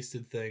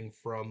copy-pasted thing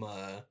from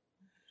a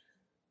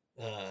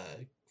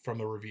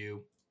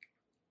review.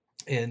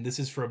 And this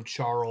is from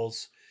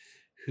Charles,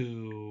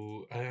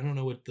 who, I don't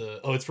know what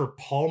it's for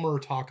Palmer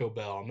Taco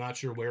Bell. I'm not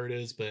sure where it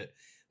is, but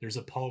there's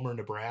a Palmer,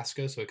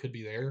 Nebraska, so it could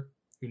be there.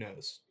 Who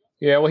knows?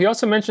 Yeah, well, he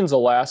also mentions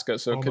Alaska,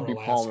 so Palmer, it could be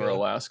Alaska. Palmer,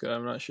 Alaska.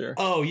 I'm not sure.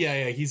 Oh,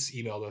 yeah, he's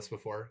emailed us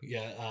before.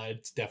 Yeah,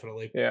 it's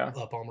definitely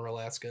Palmer,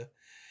 Alaska.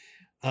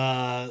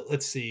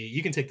 Let's see.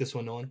 You can take this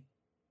one, Nolan.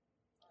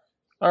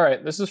 All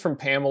right, this is from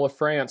Pamela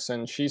France,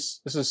 and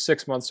this is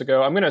 6 months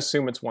ago. I'm going to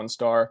assume it's 1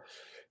 star,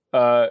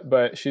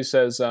 but she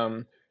says,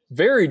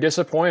 very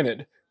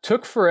disappointed.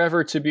 Took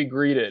forever to be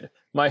greeted.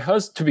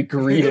 To be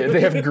greeted.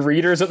 They have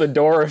greeters at the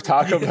door of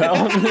Taco Bell.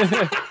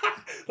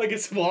 Like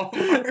it's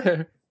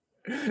Walmart.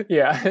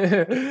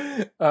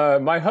 Yeah.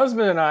 My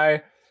husband and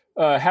I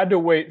had to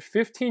wait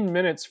 15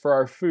 minutes for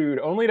our food,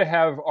 only to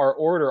have our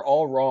order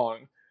all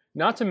wrong.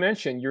 Not to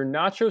mention, your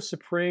Nacho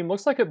Supreme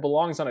looks like it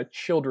belongs on a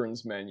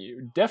children's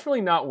menu.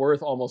 Definitely not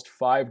worth almost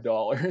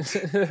 $5. He's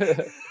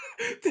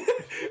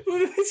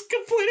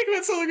complaining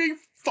about something being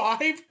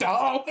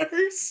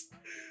 $5.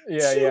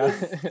 Yeah.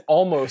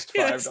 Almost $5.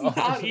 Yeah, it's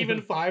not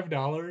even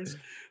 $5.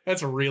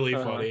 That's really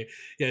funny.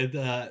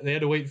 Yeah, they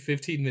had to wait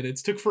 15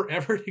 minutes. Took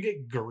forever to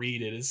get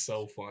greeted. Is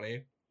so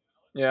funny.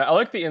 Yeah, I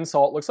like the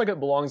insult. Looks like it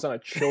belongs on a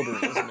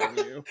children's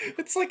menu.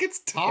 It's like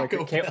it's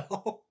Taco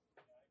Bell.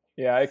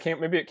 Yeah,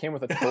 maybe it came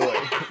with a toy.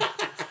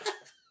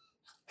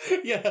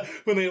 Yeah,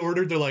 when they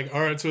ordered, they're like,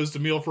 all right, so it's a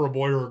meal for a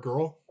boy or a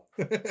girl?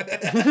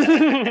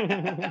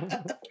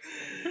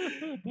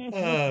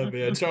 Oh,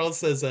 man. Charles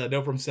says,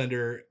 no from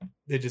sender.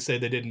 They just say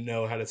they didn't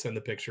know how to send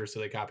the picture,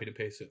 so they copied and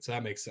pasted it. So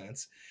that makes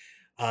sense.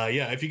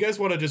 Yeah, if you guys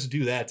want to just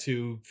do that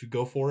too,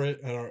 go for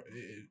it.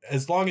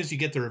 As long as you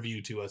get the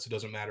review to us, it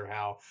doesn't matter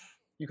how.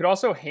 You could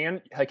also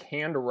hand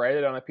write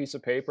it on a piece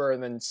of paper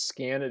and then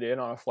scan it in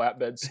on a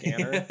flatbed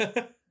scanner.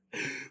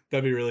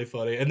 That'd be really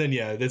funny. And then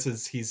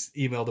he's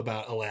emailed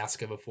about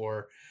Alaska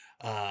before,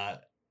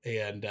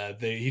 and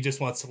he just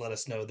wants to let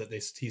us know that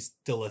he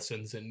still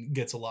listens and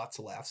gets lots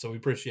of laughs. So we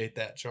appreciate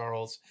that,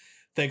 Charles.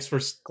 Thanks for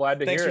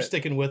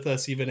sticking with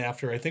us even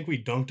after I think we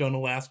dunked on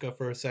Alaska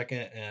for a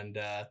second. And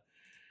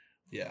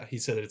yeah, he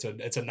said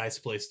it's a nice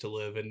place to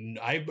live, and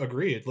I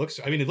agree. It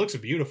looks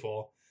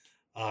beautiful.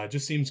 It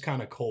just seems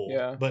kind of cold.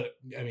 Yeah. But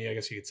I mean, I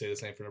guess you could say the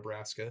same for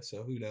Nebraska.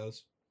 So who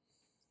knows?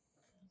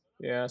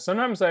 Yeah.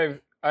 Sometimes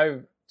I've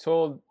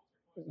told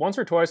once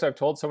or twice I've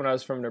told someone I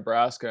was from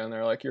Nebraska, and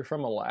they're like, "You're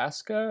from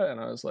Alaska?" And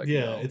I was like,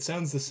 "Yeah, no. It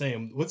sounds the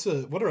same."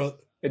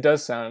 It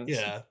does sound.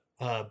 Yeah.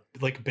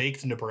 Like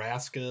baked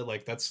Nebraska.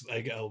 Like that's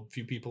like a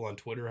few people on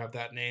Twitter have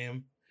that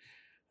name.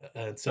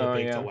 Instead of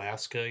baked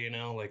Alaska,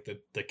 like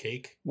the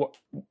cake. What?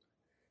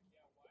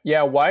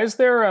 Yeah. Why is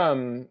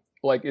there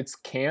like it's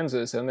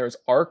Kansas and there's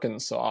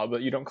Arkansas,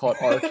 but you don't call it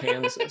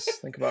Arkansas?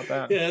 Think about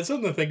that. Yeah, it's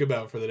something to think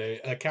about for the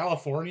day.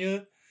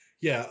 California.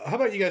 Yeah. How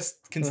about you guys?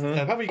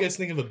 How about you guys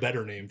think of a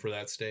better name for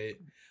that state?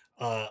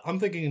 I'm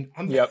thinking.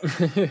 Yep. I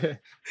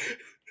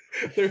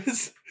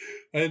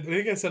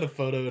think I sent a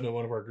photo into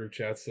one of our group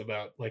chats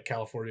about like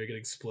California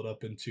getting split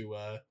up into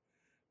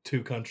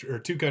two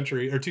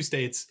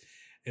states,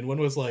 and one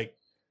was like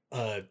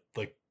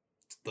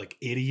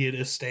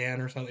Idiotistan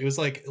or something. It was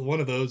like one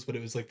of those, but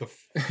it was like the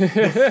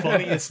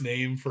funniest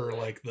name for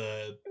like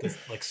the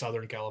like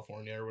Southern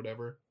California or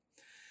whatever.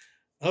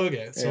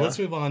 Okay, so let's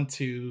move on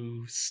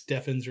to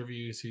Stefan's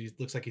reviews. He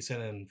looks like he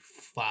sent in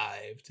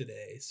 5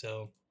 today.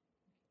 So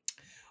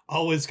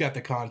always got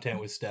the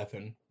content with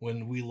Stefan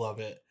when we love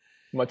it.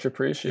 Much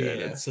appreciated.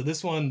 Yeah, so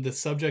this one, the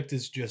subject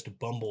is just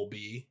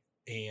Bumblebee,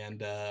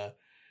 and it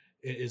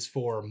is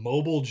for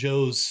Mobile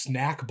Joe's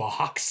Snack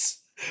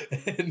Box.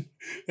 And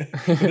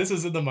this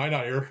is in the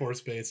Minot Air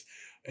Force Base,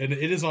 and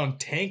it is on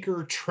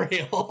Tanker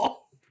Trail.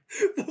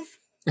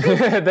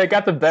 They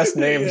got the best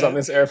names on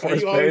this Air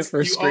Force Base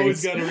for streets. You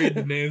always got to read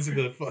the names of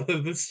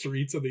the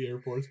streets of the Air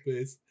Force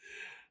Base.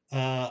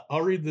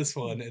 I'll read this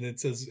one, and it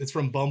says it's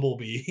from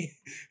Bumblebee.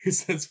 He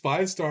says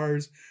 5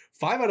 stars,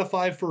 5 out of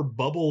 5 for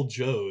Bubble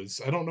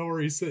Joe's. I don't know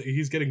where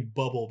he's getting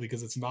Bubble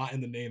because it's not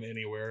in the name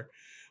anywhere.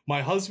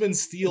 My husband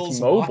steals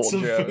lots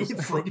of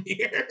food from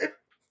here.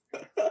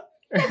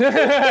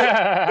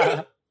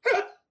 That's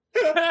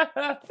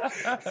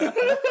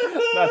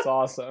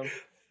awesome.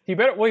 He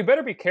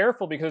better be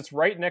careful because it's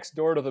right next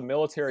door to the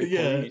military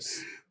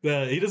police.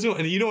 He doesn't,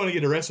 and you don't want to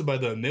get arrested by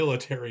the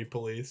military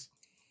police.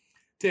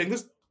 Dang,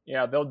 this.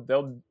 Yeah,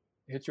 they'll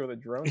hit you with a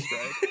drone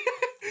strike.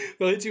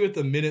 They'll hit you with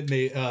the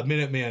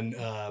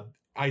Minuteman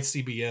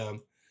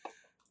ICBM.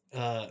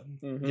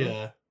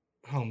 Yeah.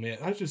 Oh man,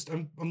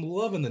 I'm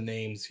loving the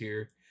names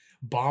here.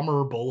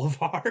 Bomber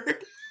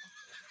Boulevard.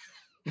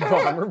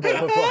 Bomber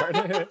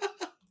Boulevard.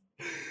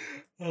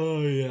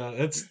 Oh yeah,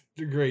 that's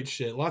great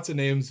shit. Lots of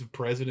names of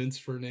presidents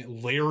for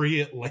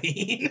Lariat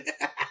Lane.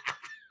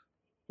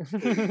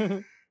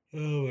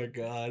 Oh my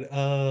god.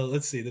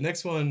 Let's see. The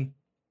next one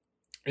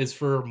is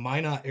for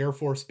Minot Air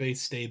Force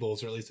Base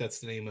Stables, or at least that's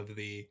the name of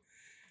the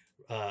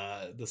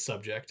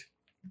subject.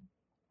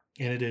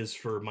 And it is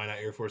for Minot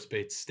Air Force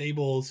Base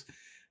Stables.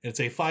 And it's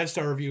a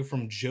 5-star review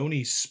from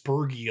Joni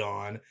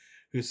Spurgeon,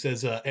 who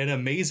says an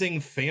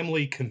amazing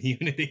family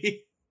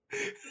community.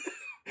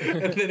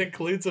 And then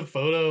includes a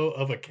photo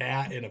of a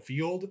cat in a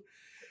field.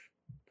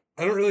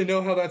 I don't really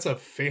know how that's a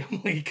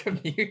family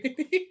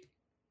community.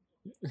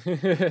 They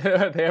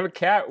have a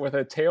cat with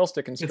a tail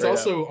sticking straight up.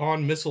 It's also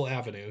on Missile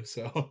Avenue,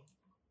 so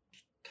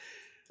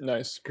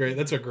nice. Great.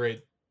 It's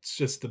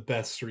just the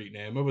best street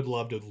name. I would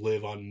love to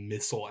live on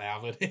Missile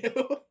Avenue.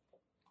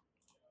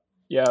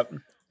 Yeah.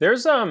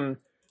 There's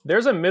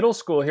There's a middle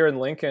school here in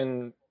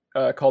Lincoln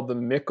called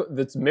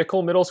that's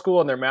Mickle Middle School,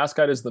 and their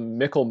mascot is the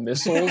Mickle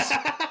Missiles.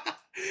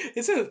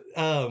 Isn't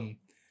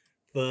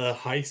the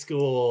high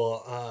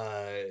school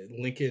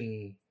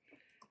Lincoln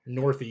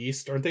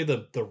Northeast? Aren't they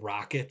the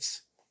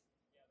Rockets?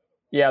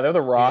 Yeah, they're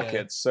the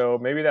Rockets. So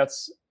maybe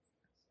that's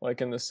like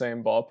in the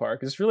same ballpark.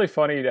 It's really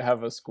funny to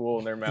have a school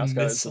and their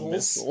mascot is the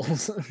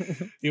Missiles.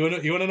 You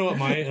want to know what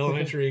my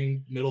elementary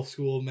and middle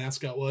school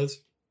mascot was?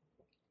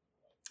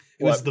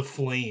 It was the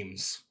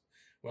Flames.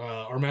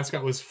 Our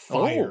mascot was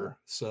fire.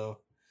 So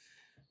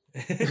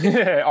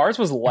ours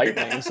was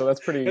lightning. So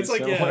that's pretty. It's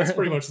like similar. it's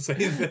pretty much the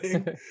same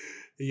thing.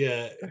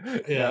 Yeah.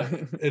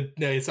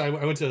 So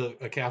I went to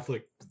a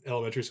Catholic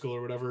elementary school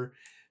or whatever.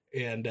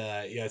 And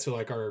so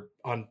like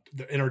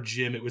in our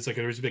gym, it was like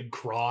there was a big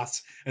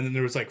cross, and then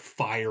there was like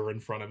fire in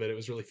front of it. It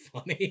was really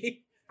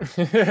funny.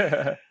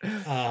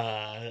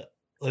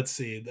 Let's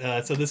see.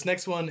 So this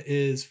next one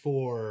is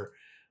for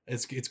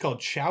it's called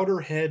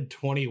Chowderhead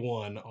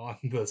 21 on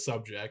the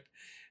subject,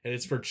 and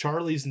it's for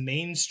Charlie's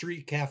Main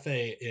Street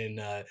Cafe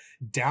in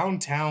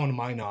downtown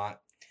Minot.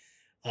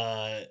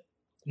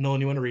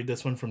 Nolan, you want to read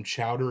this one from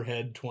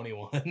Chowderhead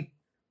 21?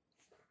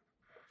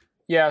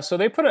 Yeah. So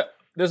they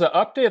there's an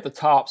update at the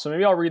top, so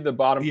maybe I'll read the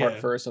bottom part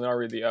first, and then I'll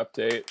read the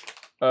update.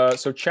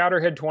 So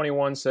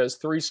Chowderhead21 says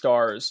 3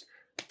 stars.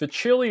 The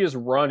chili is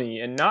runny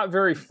and not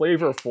very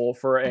flavorful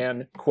for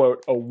an,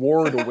 quote,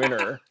 award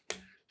winner.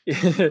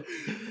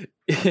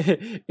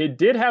 It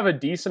did have a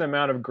decent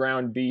amount of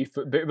ground beef,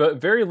 but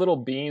very little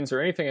beans or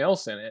anything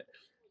else in it.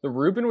 The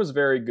Reuben was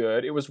very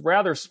good. It was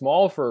rather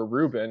small for a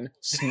Reuben,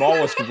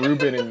 smallest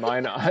Reuben in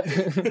Minot.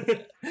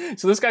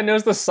 So this guy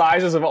knows the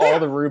sizes of all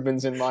the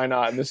Reubens in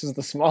Minot, and this is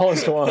the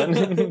smallest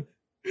one.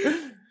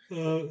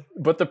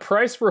 But the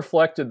price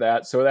reflected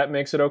that, so that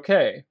makes it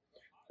okay.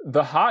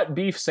 The hot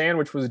beef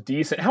sandwich was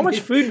decent. How much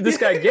food did this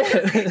guy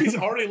get? He's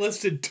already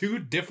listed 2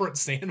 different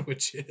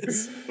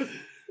sandwiches.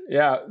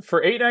 Yeah,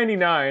 for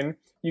 $8.99,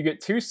 you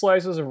get 2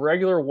 slices of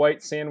regular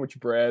white sandwich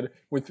bread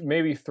with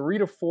maybe 3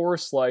 to 4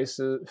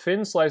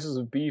 thin slices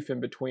of beef in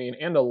between,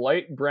 and a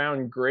light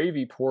brown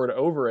gravy poured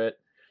over it,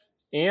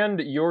 and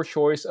your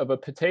choice of a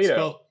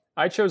potato.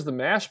 I chose the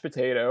mashed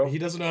potato. He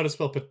doesn't know how to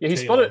spell potato. Yeah, he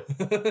spelled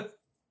it.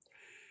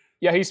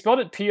 Yeah, he spelled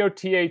it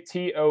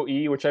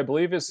Potatoe, which I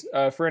believe is,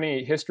 for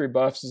any history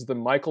buffs, is the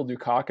Michael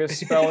Dukakis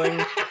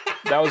spelling.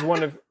 That was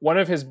one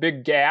of his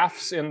big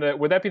gaffes in the.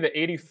 Would that be the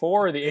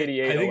 84 or the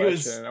 88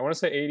 election? I want to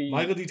say 80.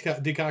 Michael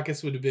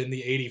Dukakis would have been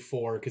the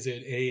 84 because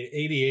in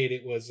 88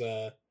 it was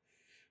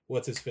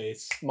what's his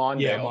face?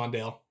 Mondale. Yeah,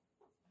 Mondale.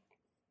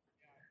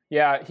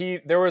 Yeah,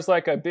 there was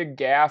like a big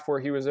gaffe where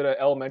he was at an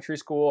elementary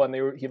school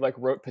and he like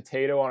wrote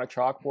potato on a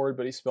chalkboard,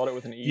 but he spelled it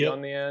with an E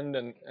on the end,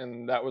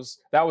 and that was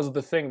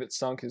the thing that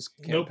sunk his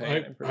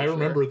campaign. Nope, I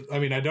remember. I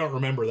mean, I don't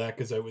remember that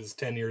because it was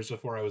 10 years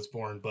before I was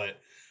born, but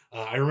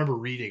I remember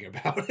reading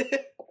about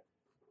it.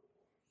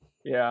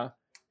 Yeah.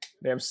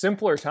 Damn,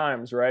 simpler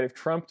times, right? If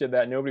Trump did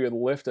that, nobody would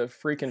lift a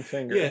freaking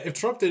finger. Yeah, if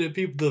Trump did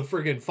it, the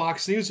freaking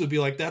Fox News would be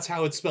like, that's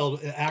how it's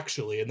spelled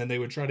actually. And then they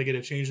would try to get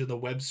it changed in the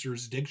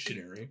Webster's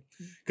dictionary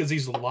because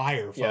he's a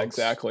liar, folks. Yeah,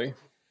 exactly.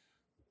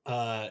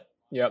 Yeah,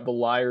 the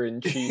liar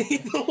in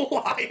chief. The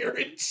liar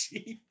in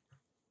chief.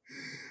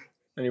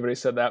 Anybody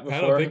said that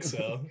before? I don't think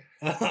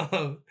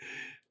so.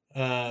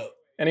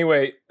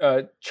 Anyway,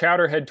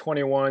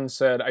 Chowderhead21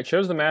 said, I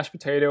chose the mashed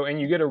potato, and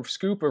you get a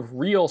scoop of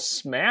real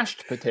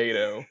smashed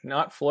potato,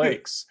 not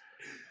flakes.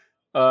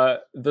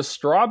 The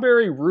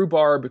strawberry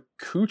rhubarb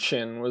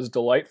kuchen was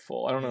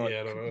delightful. I don't know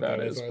what that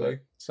is, but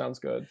sounds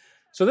good.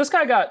 So this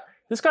guy got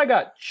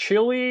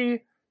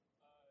chili,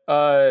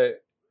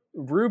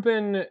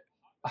 Reuben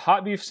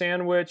hot beef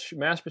sandwich,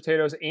 mashed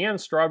potatoes,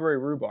 and strawberry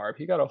rhubarb.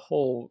 He got a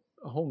whole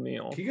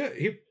meal.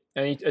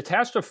 And he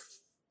attached a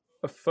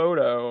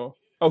photo.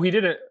 Oh, he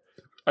didn't.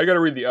 I got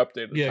to read the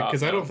update. Yeah,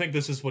 because I don't think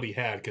this is what he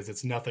had, because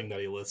it's nothing that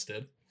he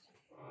listed.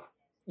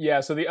 Yeah,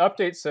 so the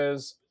update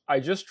says, I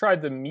just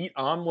tried the meat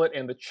omelet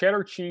and the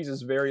cheddar cheese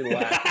is very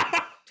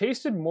lacking.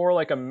 Tasted more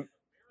like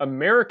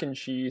American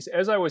cheese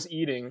as I was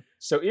eating.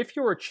 So if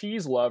you're a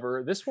cheese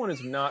lover, this one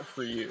is not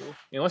for you.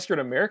 Unless you're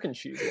an American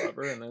cheese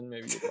lover, and then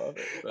maybe you'd love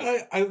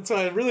it. So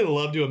I really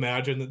love to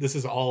imagine that this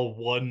is all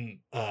one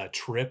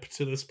trip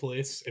to this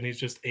place, and he's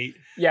just ate.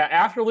 Yeah,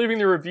 after leaving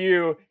the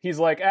review, he's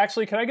like,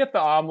 actually, can I get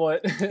the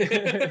omelet?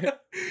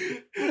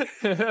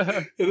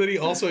 And then he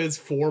also has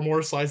 4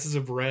 more slices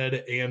of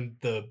bread and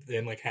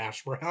like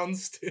hash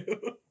browns too.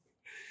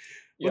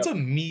 What's a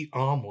meat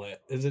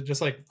omelet? Is it just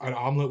like an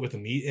omelet with a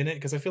meat in it?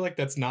 Because I feel like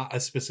that's not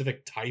a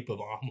specific type of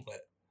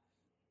omelet.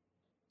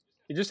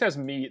 It just has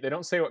meat. They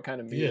don't say what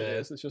kind of meat it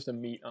is. It's just a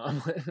meat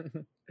omelet.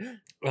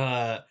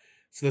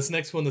 So this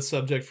next one, the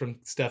subject from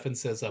Stefan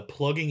says,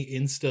 plugging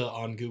Insta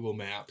on Google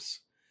Maps.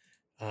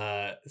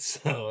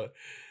 So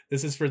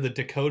this is for the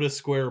Dakota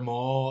Square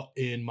Mall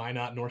in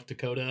Minot, North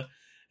Dakota.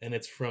 And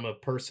it's from a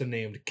person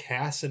named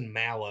Casson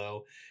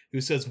Mallow,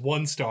 who says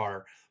 1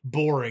 star.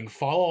 Boring.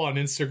 Follow on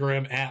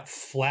Instagram at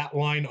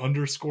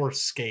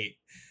 _skate.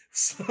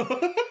 So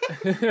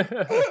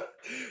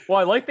Well,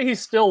 I like that he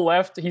still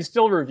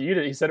reviewed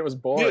it. He said it was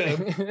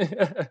boring.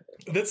 Yeah.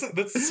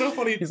 That's so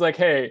funny. He's like,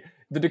 hey,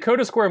 the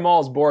Dakota Square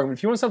Mall is boring, but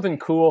if you want something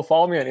cool,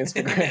 follow me on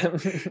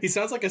Instagram. He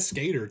sounds like a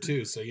skater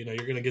too, so you're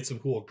gonna get some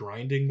cool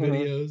grinding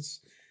videos,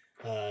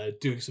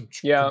 doing some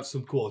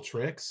cool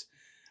tricks.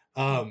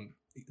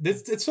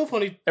 It's so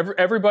funny.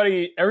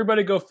 Everybody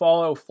go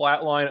follow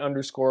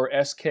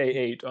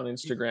flatline_SK8 on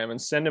Instagram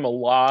and send him a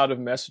lot of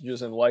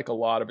messages and like a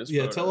lot of his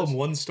photos. Tell him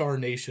One Star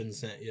Nation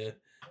sent you.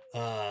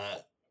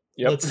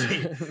 Yep. Let's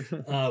see.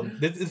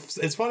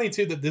 It's funny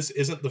too that this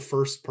isn't the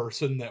first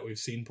person that we've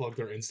seen plug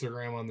their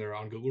Instagram on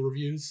Google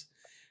reviews.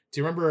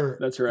 Do you remember?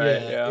 That's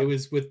right. Yeah. It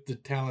was with the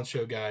talent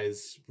show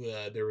guys.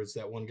 There was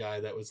that one guy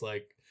that was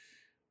like,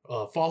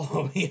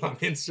 follow me on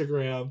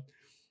Instagram.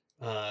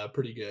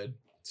 Pretty good.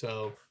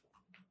 So,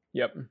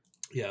 yep.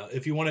 Yeah,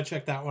 if you want to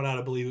check that one out,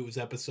 I believe it was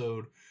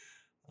episode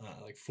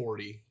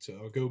 40.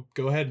 So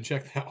go ahead and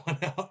check that one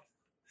out.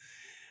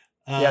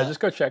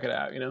 Just go check it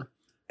out,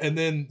 And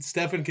then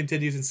Stefan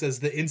continues and says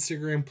the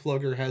Instagram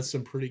plugger has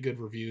some pretty good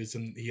reviews,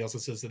 and he also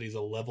says that he's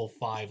a level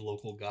 5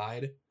 local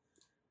guide.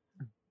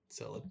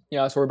 So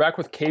we're back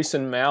with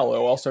Kason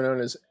Mallow, also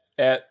known as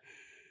 @_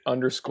 I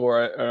don't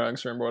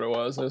remember what it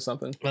was. It was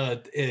something.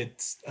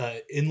 It's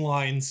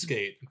inline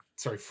skate.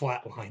 Sorry,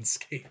 flatline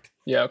skate.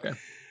 Yeah, okay.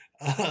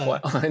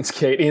 Flatline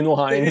skate,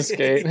 inline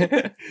skate.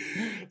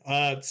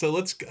 So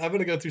I'm going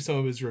to go through some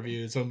of his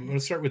reviews. I'm going to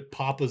start with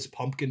Papa's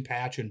Pumpkin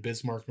Patch in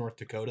Bismarck, North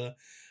Dakota.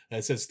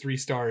 It says 3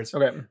 stars.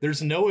 Okay.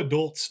 There's no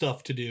adult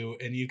stuff to do,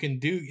 and you can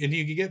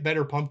get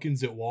better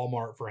pumpkins at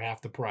Walmart for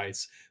half the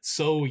price.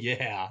 So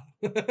yeah.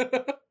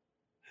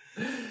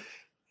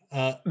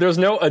 There's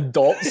no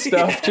adult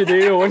stuff to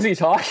do. What is he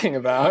talking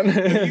about?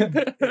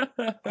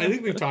 I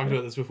think we've talked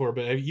about this before,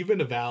 but have you been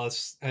to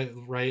Vallis,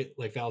 right?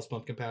 Like Vallis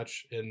Pumpkin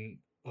Patch in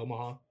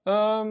Omaha?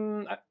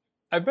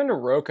 I've been to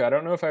Roca. I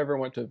don't know if I ever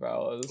went to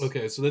Vallis.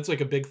 Okay, so that's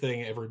like a big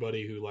thing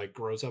everybody who like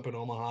grows up in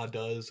Omaha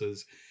does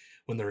is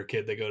when they're a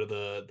kid they go to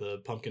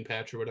the pumpkin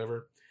patch or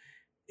whatever.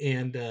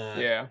 And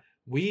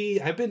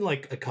I've been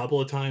like a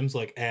couple of times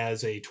like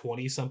as a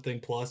 20-something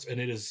plus, and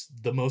it is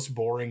the most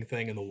boring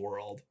thing in the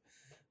world.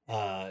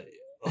 I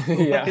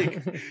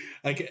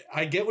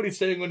get what he's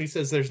saying when he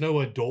says there's no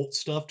adult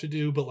stuff to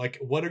do, but like,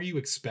 what are you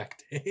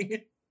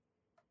expecting?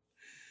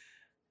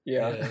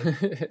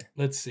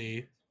 Let's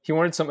see. He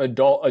wanted some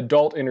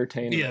adult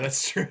entertainment. Yeah,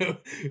 that's true.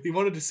 He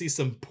wanted to see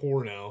some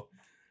porno,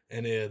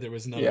 and there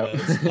was none of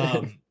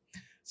those.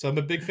 So I'm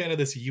a big fan of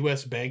this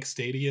U.S. Bank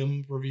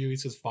Stadium review. He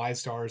says 5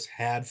 stars,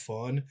 had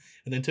fun,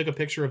 and then took a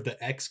picture of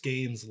the X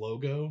Games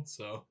logo.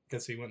 So I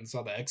guess he went and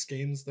saw the X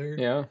Games there.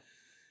 Yeah.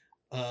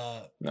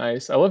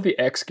 Nice. I love the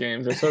X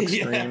Games. They're so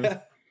extreme.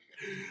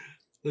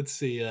 Let's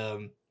see.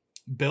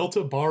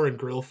 Belta Bar and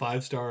Grill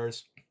 5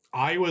 stars.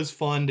 Iowa's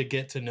fun to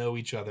get to know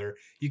each other.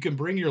 You can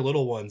bring your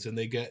little ones, and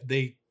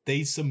they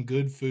some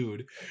good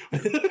food.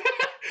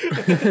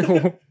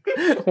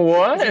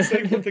 What? Is he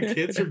saying that the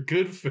kids are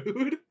good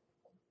food?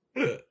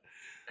 Oh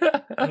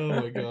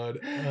my god.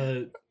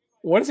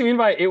 What does he mean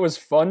by it was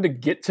fun to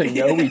get to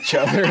know each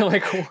other?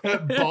 Like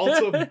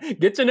Baltimore.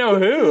 Get to know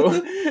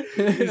who?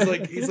 He's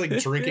like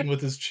drinking with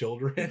his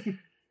children.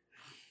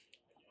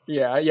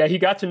 Yeah, he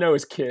got to know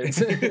his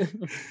kids.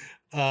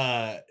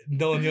 Nolan,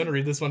 you want to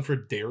read this one for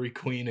Dairy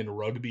Queen in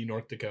Rugby,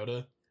 North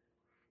Dakota?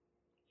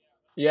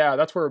 Yeah,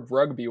 that's where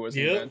rugby was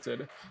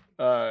invented.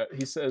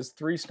 He says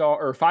 5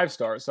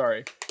 stars,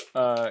 sorry.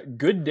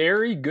 Good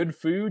dairy, good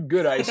food,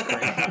 good ice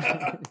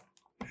cream.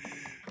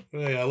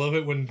 I love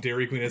it when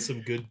Dairy Queen has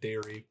some good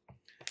dairy.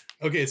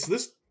 Okay, so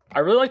this... I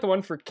really like the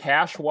one for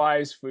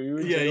Cash-Wise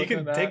Foods. Yeah, you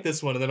can take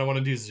this one, and then I want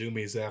to do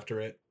Zoomies after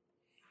it.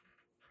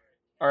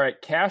 All right,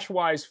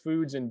 Cash-Wise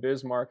Foods in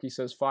Bismarck, he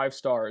says 5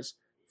 stars.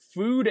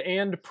 Food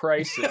and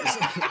prices.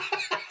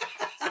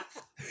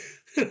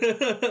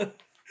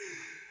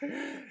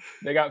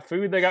 They got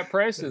food, they got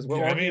prices. What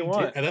more do you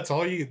want?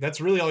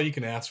 That's really all you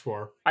can ask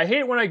for. I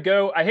hate when I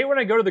go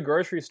to the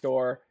grocery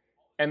store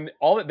and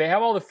they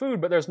have all the food,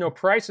 but there's no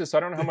prices, so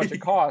I don't know how much it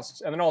costs.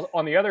 And then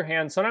on the other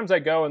hand, sometimes I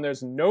go and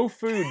there's no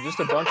food,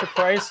 just a bunch of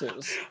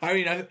prices.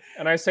 I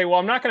say, well,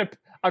 I'm not gonna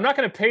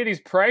pay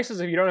these prices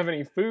if you don't have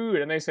any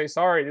food. And they say,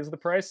 sorry, these are the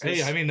prices.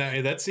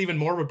 Hey, that's even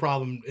more of a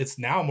problem. It's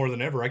now more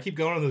than ever. I keep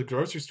going to the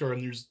grocery store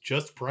and there's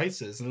just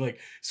prices, and they're like,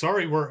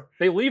 sorry,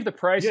 they leave the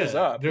prices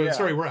up.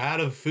 Sorry, we're out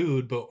of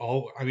food, but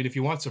if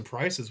you want some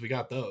prices, we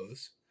got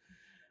those.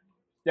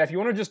 Yeah, if you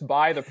want to just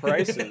buy the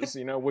prices,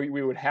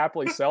 we would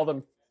happily sell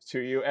them to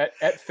you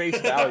at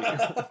face value.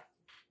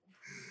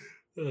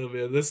 Oh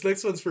man, this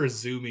next one's for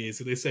Zoomies,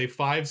 and they say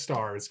 5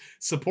 stars.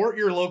 Support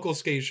your local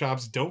skate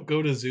shops. Don't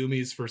go to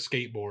Zoomies for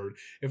skateboard.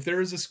 If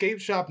there is a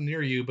skate shop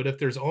near you, but if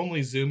there's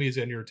only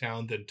Zoomies in your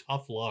town, then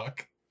tough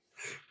luck.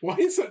 Why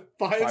is it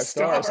 5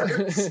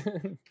 stars?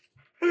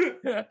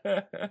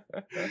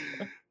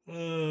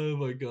 Oh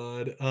my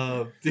god.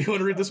 Do you want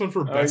to read this one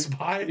for Best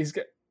Buy?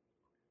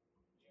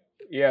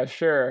 Yeah,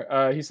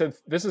 sure. He said,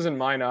 this is in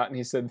Minot, and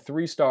he said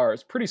 3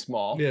 stars. Pretty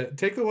small. Yeah,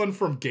 take the one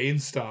from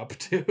GameStop,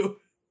 too.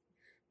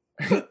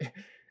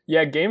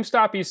 Yeah,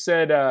 GameStop. He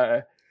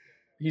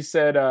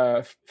said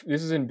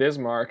this is in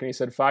Bismarck, and he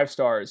said 5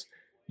 stars.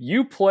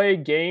 You play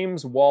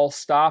games while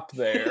stop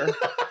there.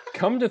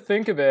 Come to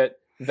think of it,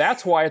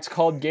 that's why it's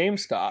called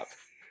GameStop.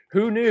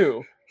 Who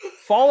knew?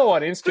 Follow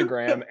on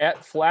Instagram at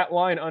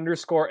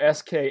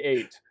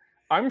flatline_SK8.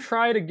 I'm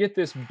trying to get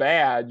this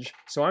badge,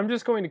 so I'm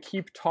just going to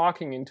keep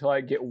talking until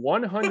I get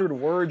 100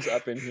 words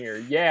up in here.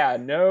 Yeah,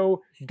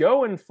 no,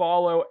 go and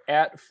follow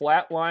at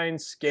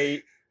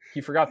flatlineskate. He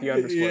forgot the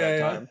underscore that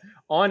time.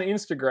 On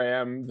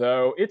Instagram,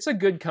 though, it's a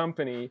good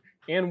company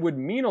and would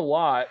mean a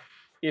lot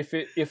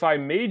if I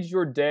made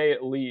your day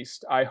at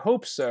least. I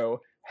hope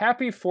so.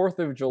 Happy 4th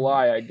of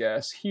July, I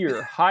guess.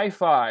 Here, high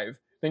five.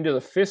 Then do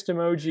the fist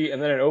emoji and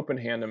then an open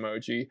hand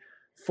emoji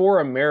for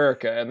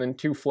America, and then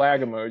 2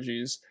 flag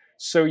emojis.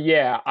 So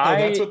yeah,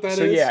 that's what that is?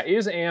 So yeah,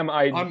 am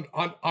I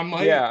I'm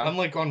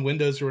like on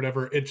Windows or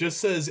whatever. It just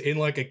says in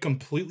like a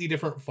completely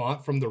different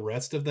font from the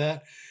rest of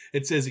that.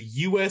 It says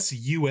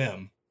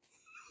USUM.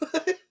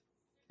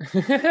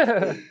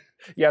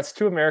 Yeah, it's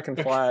 2 American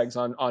flags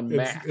on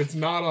Mac. It's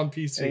not on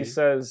PC. And he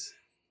says,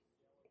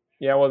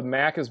 yeah, well,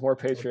 Mac is more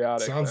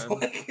patriotic. Sounds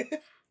like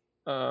it.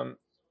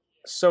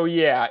 So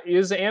yeah,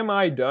 am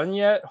I done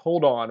yet?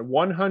 Hold on,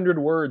 100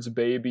 words,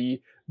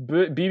 baby.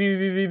 Why,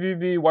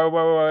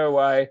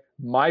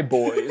 my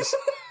boys.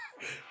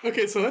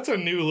 Okay, so that's a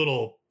new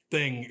little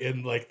thing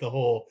in like the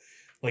whole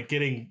like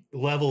getting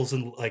levels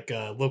and like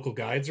local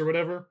guides or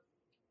whatever.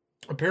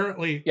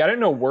 Apparently, yeah, I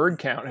didn't know word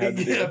count had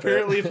to do with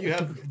apparently if you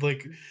have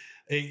like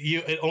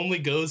it only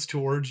goes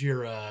towards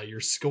your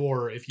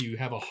score if you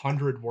have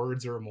 100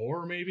 words or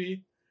more,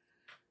 maybe.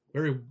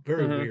 Very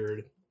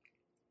weird.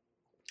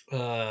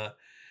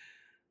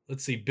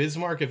 Let's see.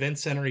 Bismarck Event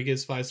Center, he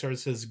gives 5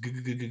 stars, says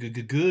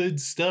good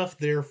stuff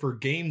there for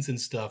games and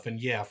stuff. And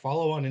yeah,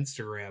 follow on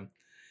Instagram.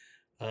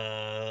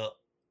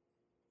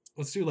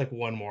 Let's do like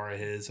one more of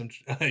his.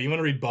 You want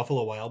to read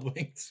Buffalo Wild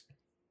Wings?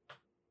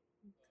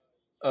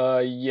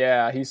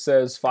 Yeah, he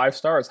says 5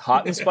 stars,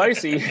 hot and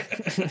spicy.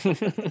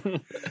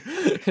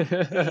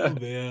 Oh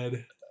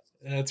man,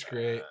 that's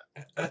great.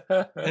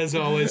 As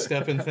always,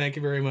 Stefan, thank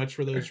you very much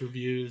for those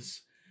reviews.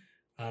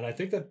 And I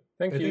think that's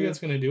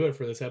going to do it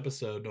for this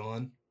episode,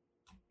 Dawn.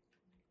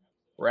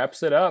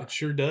 Wraps it up. It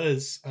sure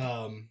does.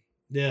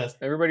 Yeah.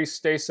 Everybody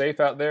stay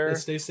safe out there. Yeah,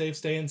 stay safe,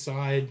 stay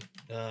inside.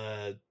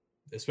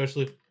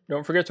 Especially.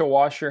 Don't forget to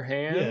wash your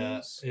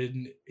hands. Yeah.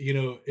 And,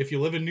 if you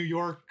live in New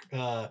York,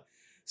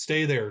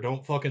 stay there.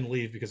 Don't fucking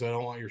leave because I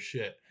don't want your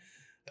shit.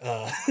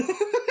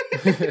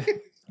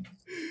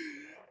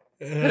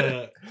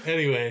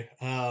 Anyway,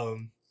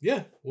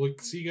 yeah, we'll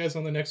see you guys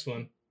on the next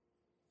one.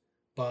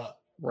 But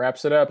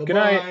wraps it up. bye-bye. Good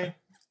night.